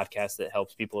have a podcast that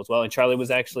helps people as well. And Charlie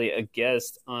was actually a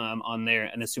guest on there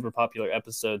in a super popular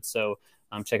episode, so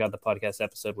check out the podcast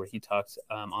episode where he talks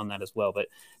on that as well. But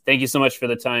thank you so much for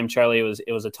the time, Charlie.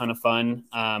 It was a ton of fun.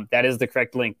 That is the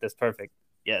correct link. That's perfect.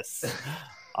 Yes.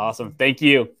 Awesome. Thank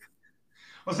you.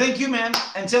 Well, thank you, man.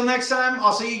 Until next time,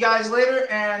 I'll see you guys later.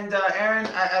 And Aaron,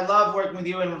 I love working with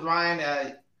you and with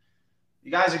Ryan.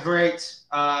 You guys are great.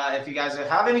 If you guys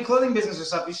have any clothing business or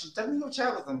stuff, you should definitely go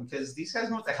chat with them, because these guys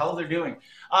know what the hell they're doing.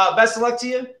 Best of luck to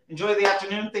you. Enjoy the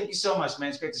afternoon. Thank you so much, man.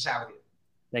 It's great to chat with you.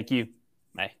 Thank you.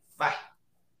 Bye. Bye.